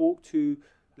 talk to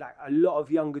a lot of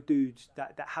younger dudes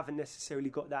that haven't necessarily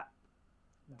got that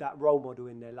role model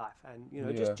in their life, and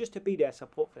just to be there,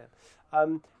 support for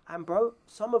them. And bro,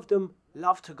 some of them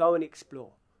love to go and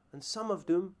explore, and some of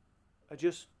them are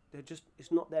just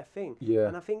it's not their thing. Yeah.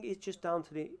 And I think it's just down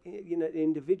to the the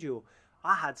individual.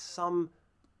 I had some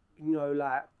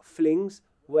flings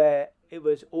where it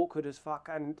was awkward as fuck,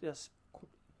 and it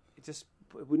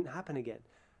wouldn't happen again.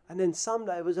 And then some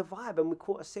that it was a vibe, and we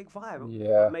caught a sick vibe.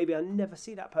 Yeah. Maybe I never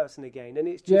see that person again, and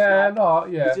it's just it's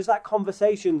it's just like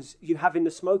conversations you have in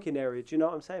the smoking area. Do you know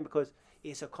what I'm saying? Because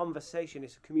it's a conversation,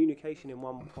 it's a communication in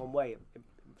one way,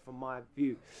 from my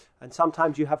view. And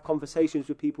sometimes you have conversations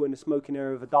with people in the smoking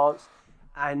area of a dance,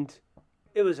 and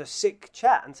it was a sick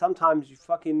chat. And sometimes you're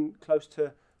fucking close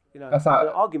to, that's how, an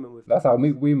argument with. That's how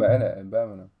we met, innit, in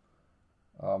Birmingham.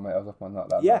 Oh mate, I was off my nut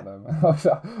that night, though, man. I was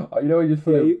like, you know when you just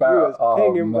feel embarrassed.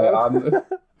 Oh mate, I'm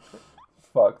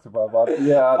fucked, bro. But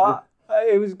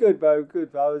it was good, bro.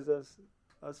 Good. I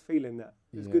was feeling that.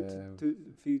 It was good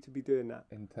for you to be doing that.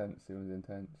 Intense. It was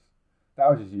intense. That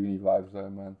was just uni vibes, though,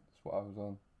 man. That's what I was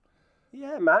on.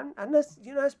 Yeah, man, and that's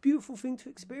that's a beautiful thing to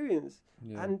experience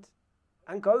and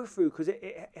go through, because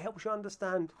it helps you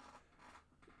understand,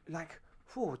 like,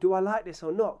 do I like this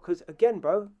or not? Because again,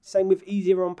 bro, same with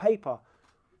Easier on Paper.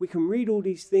 We can read all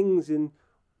these things and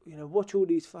watch all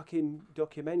these fucking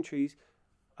documentaries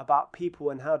about people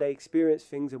and how they experience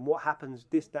things and what happens,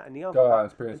 this, that, and the other. Go out and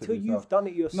experience until it you've done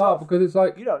it yourself. No, because it's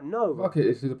like you don't know. Fuck it,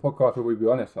 this is a podcast where we be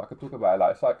honest. So I could talk about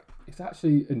it. Like it's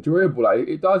actually enjoyable. Like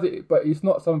it does it, but it's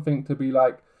not something to be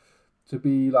like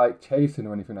chasing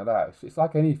or anything like that. It's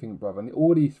like anything, brother. And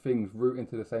all these things root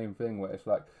into the same thing, where it's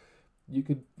like you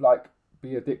could like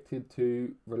be addicted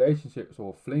to relationships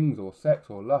or flings or sex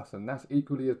or lust, and that's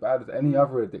equally as bad as any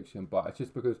other addiction. But it's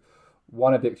just because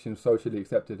one addiction is socially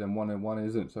accepted and one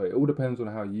isn't. So it all depends on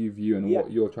how you view and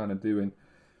what you're trying to do. In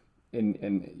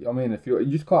I mean, if you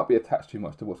just can't be attached too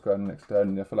much to what's going on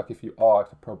externally. I feel like if you are,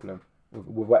 it's a problem with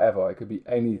whatever. It could be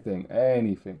anything,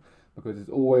 because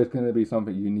it's always going to be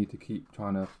something you need to keep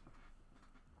trying to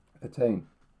attain.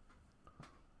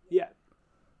 Yeah.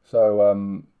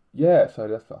 So so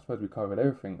that's, I suppose we covered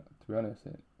everything, to be honest.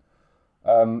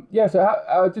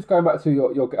 So just going back to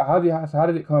your how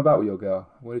did it come about with your girl?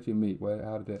 Where did you meet?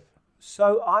 How did it?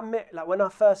 So I met, like, when I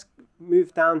first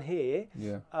moved down here.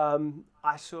 Yeah.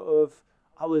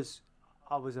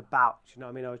 I was about, you know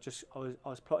what I mean? I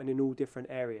was plotting in all different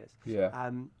areas. Yeah.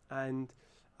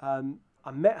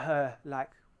 I met her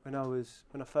like when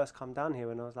I first come down here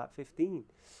when I was like 15.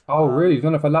 Oh really? You've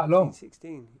done it for that long?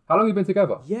 16. How long have you been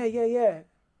together? Yeah.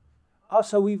 Oh,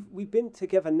 so we've been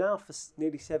together now for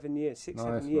nearly 7 years,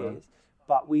 7 years. Man.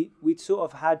 But we'd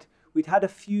had a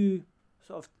few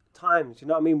sort of times, you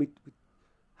know what I mean? We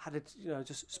had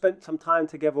just spent some time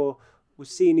together, was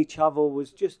seeing each other, we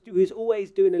was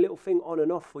always doing a little thing on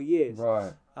and off for years.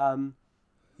 Right.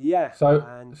 Yeah.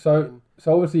 So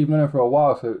obviously you've known her for a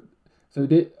while. So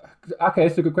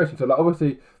it's a good question. So like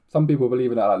obviously some people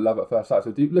believe in that, like love at first sight.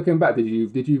 So looking back, did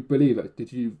you believe it?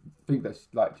 Did you think that,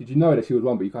 like, did you know that she was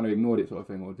one, but you kind of ignored it, sort of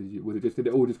thing, or did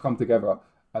it all just come together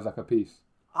as like a piece?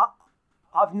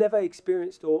 I've never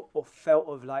experienced or felt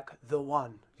of like the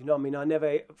one. You know what I mean? I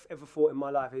never ever thought in my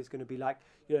life it's going to be like,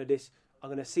 this. I'm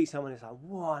going to see someone that's like,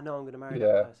 whoa, I know I'm going to marry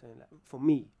that person. Like, for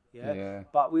me, yeah.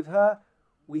 But with her,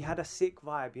 we had a sick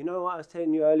vibe. You know what I was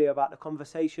telling you earlier about the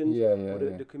conversations,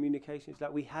 the communications.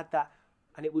 Like we had that,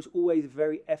 and it was always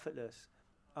very effortless.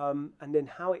 And then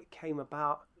how it came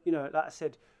about, like I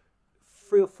said,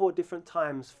 3 or 4 different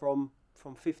times from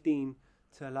 15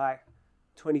 to like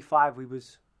 25, we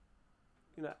was,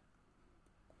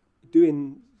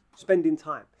 spending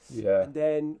time. Yeah. And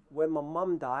then when my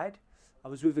mum died, I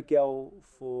was with a girl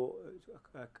for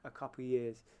a couple of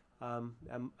years. When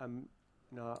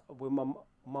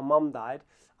my mum died,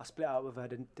 I split up with her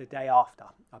the day after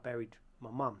I buried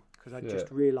my mum, because I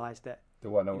just realised that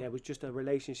it was just a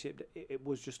relationship that it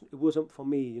wasn't for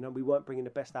me. We weren't bringing the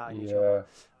best out in each other.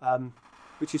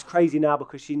 Which is crazy now,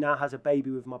 because she now has a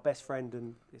baby with my best friend,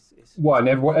 and it's and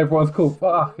everyone's cool.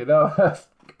 Fuck, But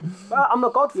I'm a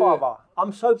godfather.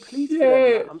 I'm so pleased for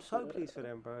them. I'm so pleased for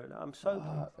them, bro. I'm so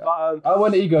pleased. But, I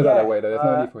want the ego that way, though. There's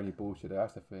no need for any bullshit.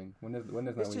 That's the thing. When there's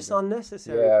no it's just ego.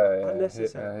 unnecessary. Yeah.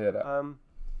 Unnecessary. I hear that.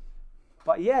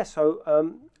 But yeah, so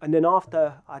and then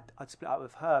after I'd split up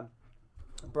with her,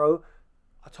 bro,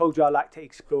 I told you I like to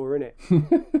explore, innit?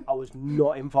 I was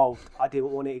not involved. I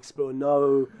didn't want to explore.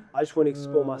 No, I just want to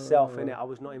explore myself, innit? I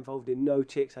was not involved in no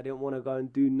chicks. I didn't want to go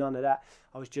and do none of that.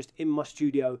 I was just in my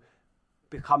studio,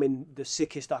 becoming the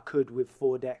sickest I could with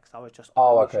 4 decks. I was just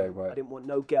right. I didn't want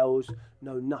no girls,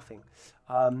 no nothing.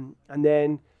 And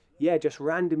then just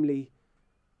randomly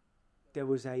there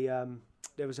was a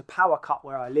power cut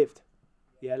where I lived.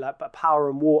 Yeah, like but power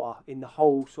and water in the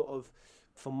whole sort of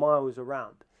for miles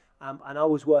around. And I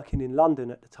was working in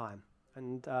London at the time,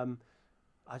 and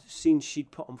I just seen she'd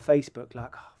put on Facebook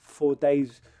like 4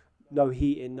 days, no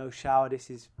heating, no shower. This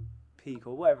is peak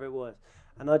or whatever it was.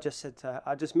 And I just said to her,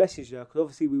 I just messaged her, because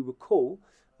obviously we were cool.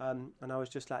 And I was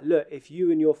just like, look, if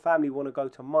you and your family want to go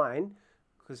to mine,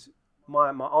 because my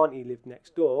auntie lived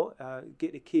next door,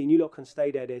 get the key and you lot can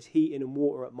stay there. There's heating and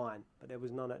water at mine, but there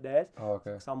was none at theirs. Oh,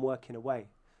 okay. Because I'm working away.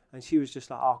 and she was just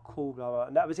like, "Oh, cool, blah blah,"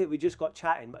 and that was it. We just got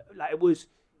chatting, but like it was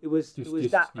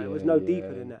that. It was no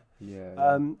deeper than that.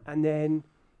 And then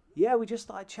we just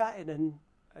started chatting,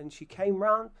 and she came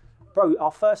round, bro.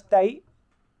 Our first date,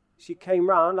 she came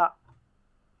round like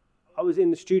I was in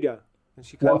the studio, and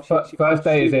she came. First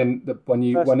date is in when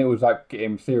it was like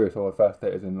getting serious, or the first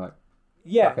date is in like.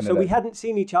 Yeah, so we hadn't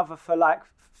seen each other for like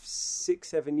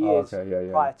 6-7 years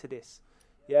prior to this.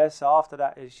 Yeah, so after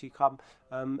that, she come,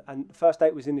 and the first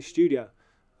date was in the studio.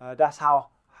 That's how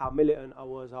militant I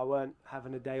was. I weren't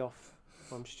having a day off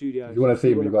from studio. If you want to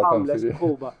see me, you got to come. That's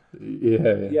cool, but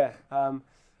yeah.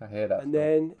 I hear that. And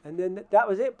then that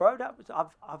was it, bro. That was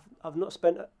I've not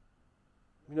spent.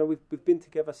 We've been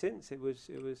together since. It was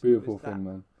beautiful thing,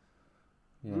 man.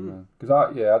 Yeah, man. Because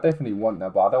I definitely want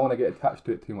that, but I don't want to get attached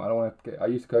to it too much. I don't want to get. I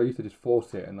used to just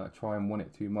force it and like try and want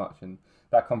it too much, and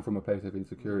that comes from a place of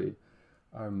insecurity.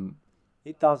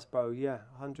 It does, bro. Yeah,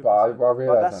 100%. But I realize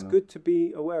but that's good to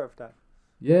be aware of that.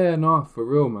 Yeah, no, for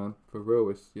real, man. For real,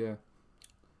 it's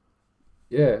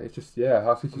it's just I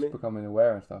was just becoming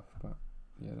aware and stuff. But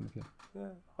yeah.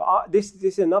 But this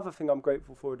is another thing I'm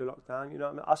grateful for the lockdown. You know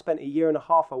what I mean? I spent 1.5 years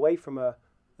away from her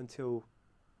until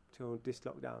this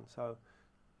lockdown. So,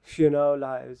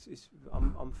 like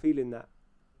I'm feeling that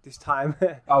this time.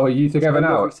 Oh, are you together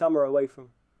now? Every summer away from.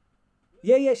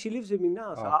 Yeah, she lives with me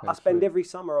now. So I spend every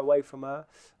summer away from her.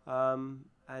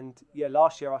 And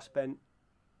last year I spent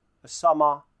a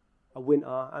summer, a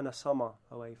winter, and a summer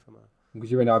away from her.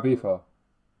 Because you're in Ibiza?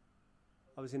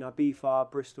 I was in Ibiza,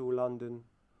 Bristol, London,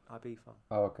 Ibiza.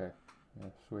 Oh, okay. Yeah,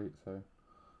 sweet. So,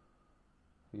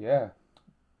 yeah.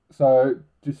 So,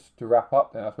 just to wrap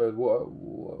up then, I suppose,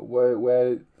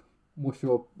 what's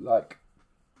your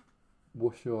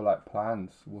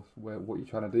plans? What you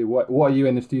trying to do? What are you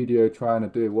in the studio trying to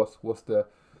do? What's the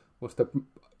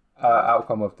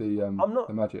outcome of the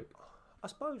magic? I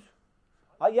suppose.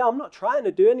 I'm not trying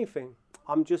to do anything.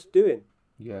 I'm just doing.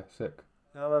 Yeah, sick.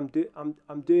 I'm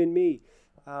doing me.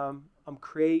 I'm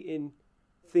creating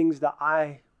things that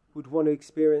I would want to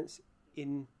experience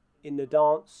in the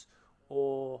dance,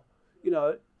 or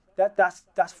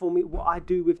that's for me. What I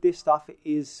do with this stuff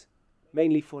is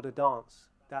mainly for the dance.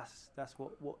 That's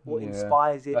what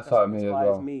inspires it. That's like what me inspires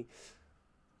as well. Me.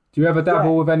 Do you ever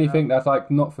dabble with anything that's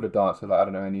like not for the dance, so like I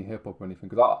don't know, any hip hop or anything?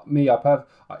 Because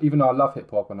even though I love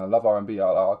hip hop and I love R&B,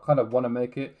 I kind of want to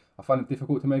make it. I find it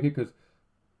difficult to make it because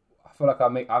I feel like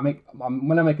when I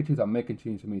make a tune, I'm making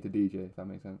tunes for me to DJ. If that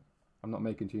makes sense. I'm not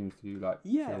making tunes to like.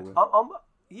 Yeah,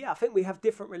 I think we have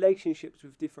different relationships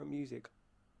with different music.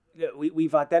 Look,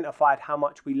 we've identified how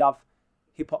much we love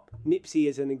hip hop. Nipsey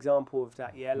is an example of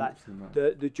that. Yeah, like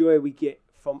Nipsey, the joy we get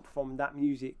from that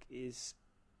music is.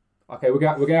 Okay, we're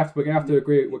gonna have to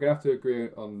agree. We're gonna have to agree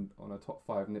on a top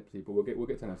 5 Nipsey, but we'll get to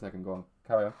that in a second. Go on,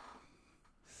 carry on.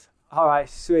 All right,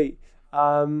 sweet.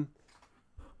 I've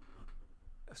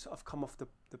sort of come off the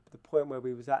point where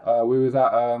we was at.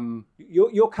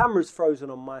 Your camera's frozen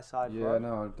on my side. Yeah, right?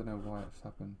 No, I don't know why it's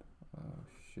happened. Oh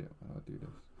shit! Why do I do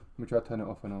this? Let me try to turn it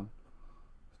off and on.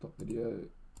 Stop video.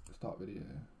 Start video.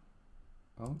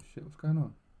 Oh shit! What's going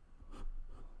on?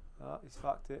 He's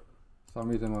fucked it. For some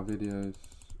reason my videos.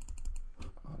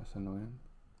 Oh, that's annoying.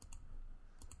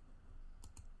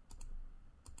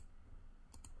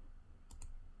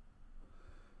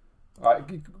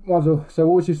 Alright, so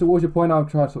what was your point? I'm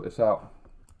trying to sort this out.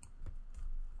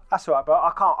 That's alright, but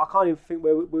I can't even think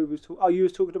where we was talking. Oh, you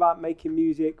was talking about making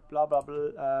music, blah blah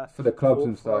blah. For the clubs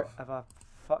and stuff. Have I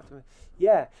fucked me?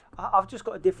 Yeah, I've just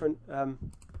got a different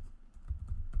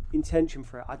intention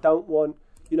for it. I don't want,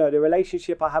 the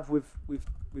relationship I have with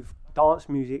dance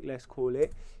music, let's call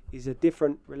it, is a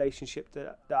different relationship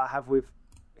that I have with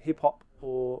hip hop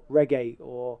or reggae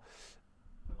or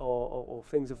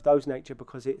things of those nature,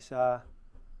 because it's I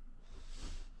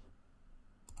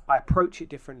approach it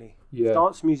differently. Yeah. With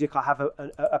dance music, I have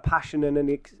a passion and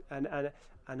an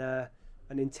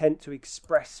intent to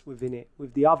express within it.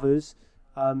 With the others,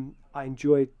 I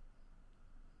enjoy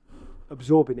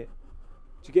absorbing it.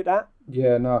 Do you get that?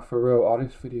 Yeah, no, for real. Oh,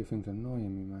 this video thing's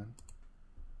annoying me, man.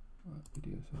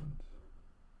 Video sounds.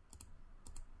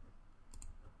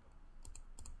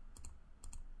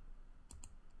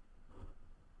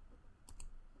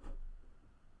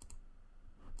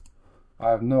 I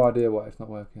have no idea why it's not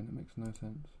working. It makes no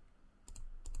sense.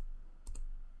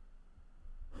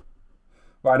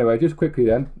 Right, anyway, just quickly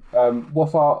then.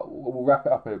 We'll wrap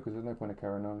it up here because there's no point in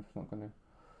carrying on. It's not going to.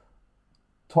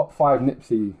 Top 5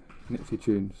 Nipsey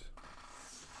tunes.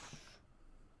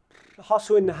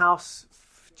 Hustle in the House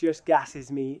just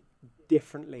gasses me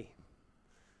differently.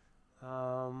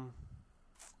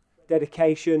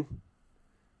 Dedication.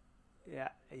 Yeah,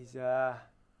 he's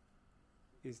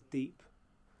deep.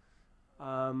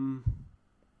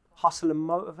 Hustle and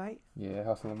motivate. Yeah,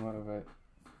 hustle and motivate.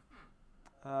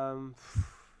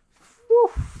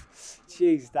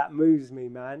 Jeez, that moves me,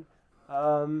 man.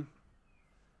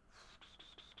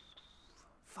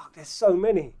 Fuck, there's so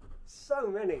many.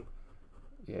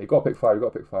 Yeah, you got to pick five.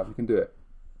 You can do it.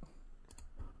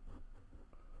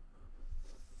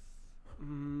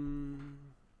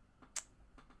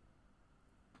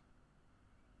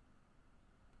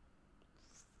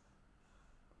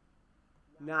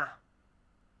 Nah.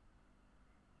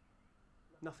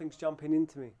 Nothing's jumping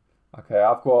into me. Okay,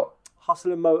 I've got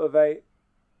hustle and motivate,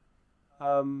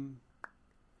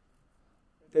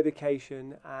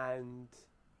 dedication, and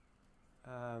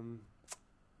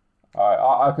Alright,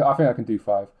 I think I can do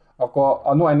five.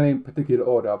 I'm not in any particular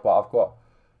order, but I've got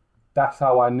That's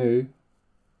How I Knew.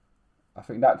 I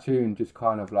think that tune just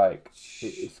kind of like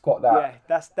it's got that. Yeah,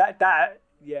 that's that.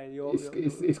 Yeah,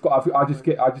 it's got. I just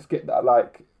get that,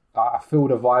 like, I feel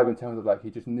the vibe in terms of like he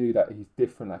just knew that he's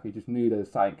different. Like he just knew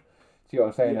there's something. See what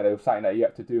I'm saying? That there was something that you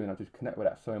had to do, and I just connect with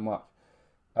that so much.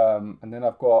 And then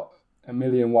I've got A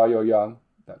Million While You're Young.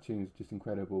 That tune's just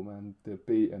incredible, man. The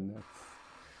beat and the.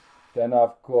 Then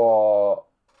I've got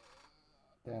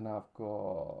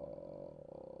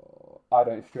I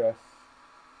Don't Stress.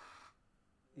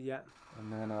 Yeah.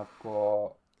 And then I've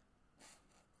got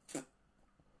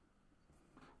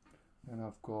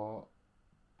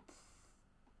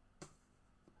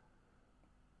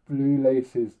Blue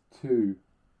Laces 2.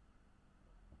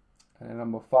 And then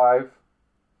number 5.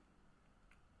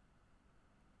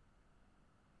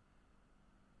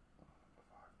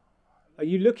 Are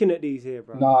you looking at these here,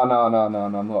 bro? No, I'm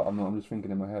not. I'm just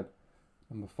thinking in my head.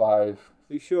 Number 5.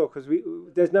 Are you sure? Because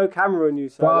there's no camera on you,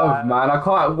 so man, I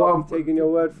can't. I'm taking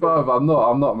your word for it. I'm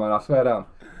not, man. I swear down.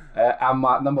 And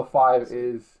my number 5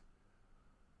 is.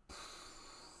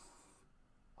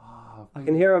 I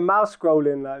can hear a mouse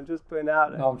scrolling. Like, I'm just putting it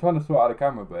out there. No, I'm trying to sort out the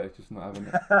camera, but it's just not having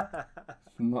it.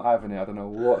 It's not having it. I don't know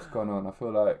what's going on. I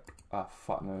feel like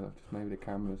fuck no. Just maybe the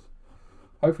cameras.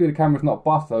 Hopefully the camera's not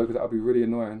bust though, because that would be really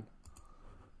annoying.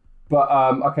 But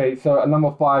okay, so at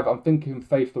number 5, I'm thinking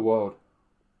Face the World.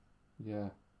 Yeah,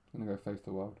 I'm gonna go Face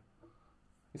the World.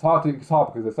 It's hard because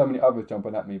there's so many others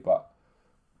jumping at me, but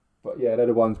yeah, they're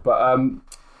the ones. But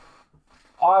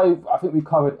I think we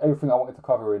covered everything I wanted to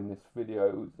cover in this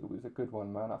video. It was a good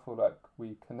one, man. I feel like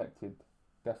we connected,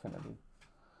 definitely.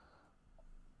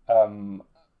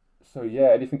 So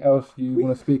yeah, anything else you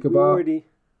want to speak about?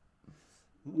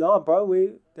 No, bro.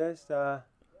 That's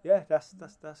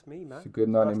me, man. It's a good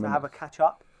 90 minutes. To have a catch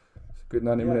up. It's a good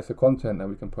 90 minutes of content that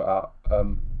we can put out.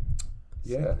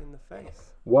 Yeah. In the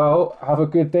face. Well, have a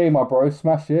good day, my bro.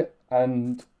 Smash it,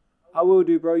 and I will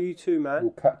do, bro. You too, man.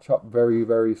 We'll catch up very,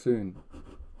 very soon.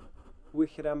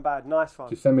 Wicked and bad. Nice one.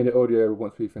 Just send me the audio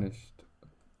once we finished.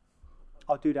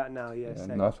 I'll do that now. Yeah.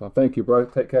 Nice one. Thank you, bro.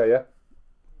 Take care. Yeah.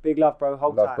 Big love, bro.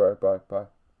 Hold tight. Love, bro. Bye.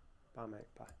 Bye, mate.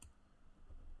 Bye.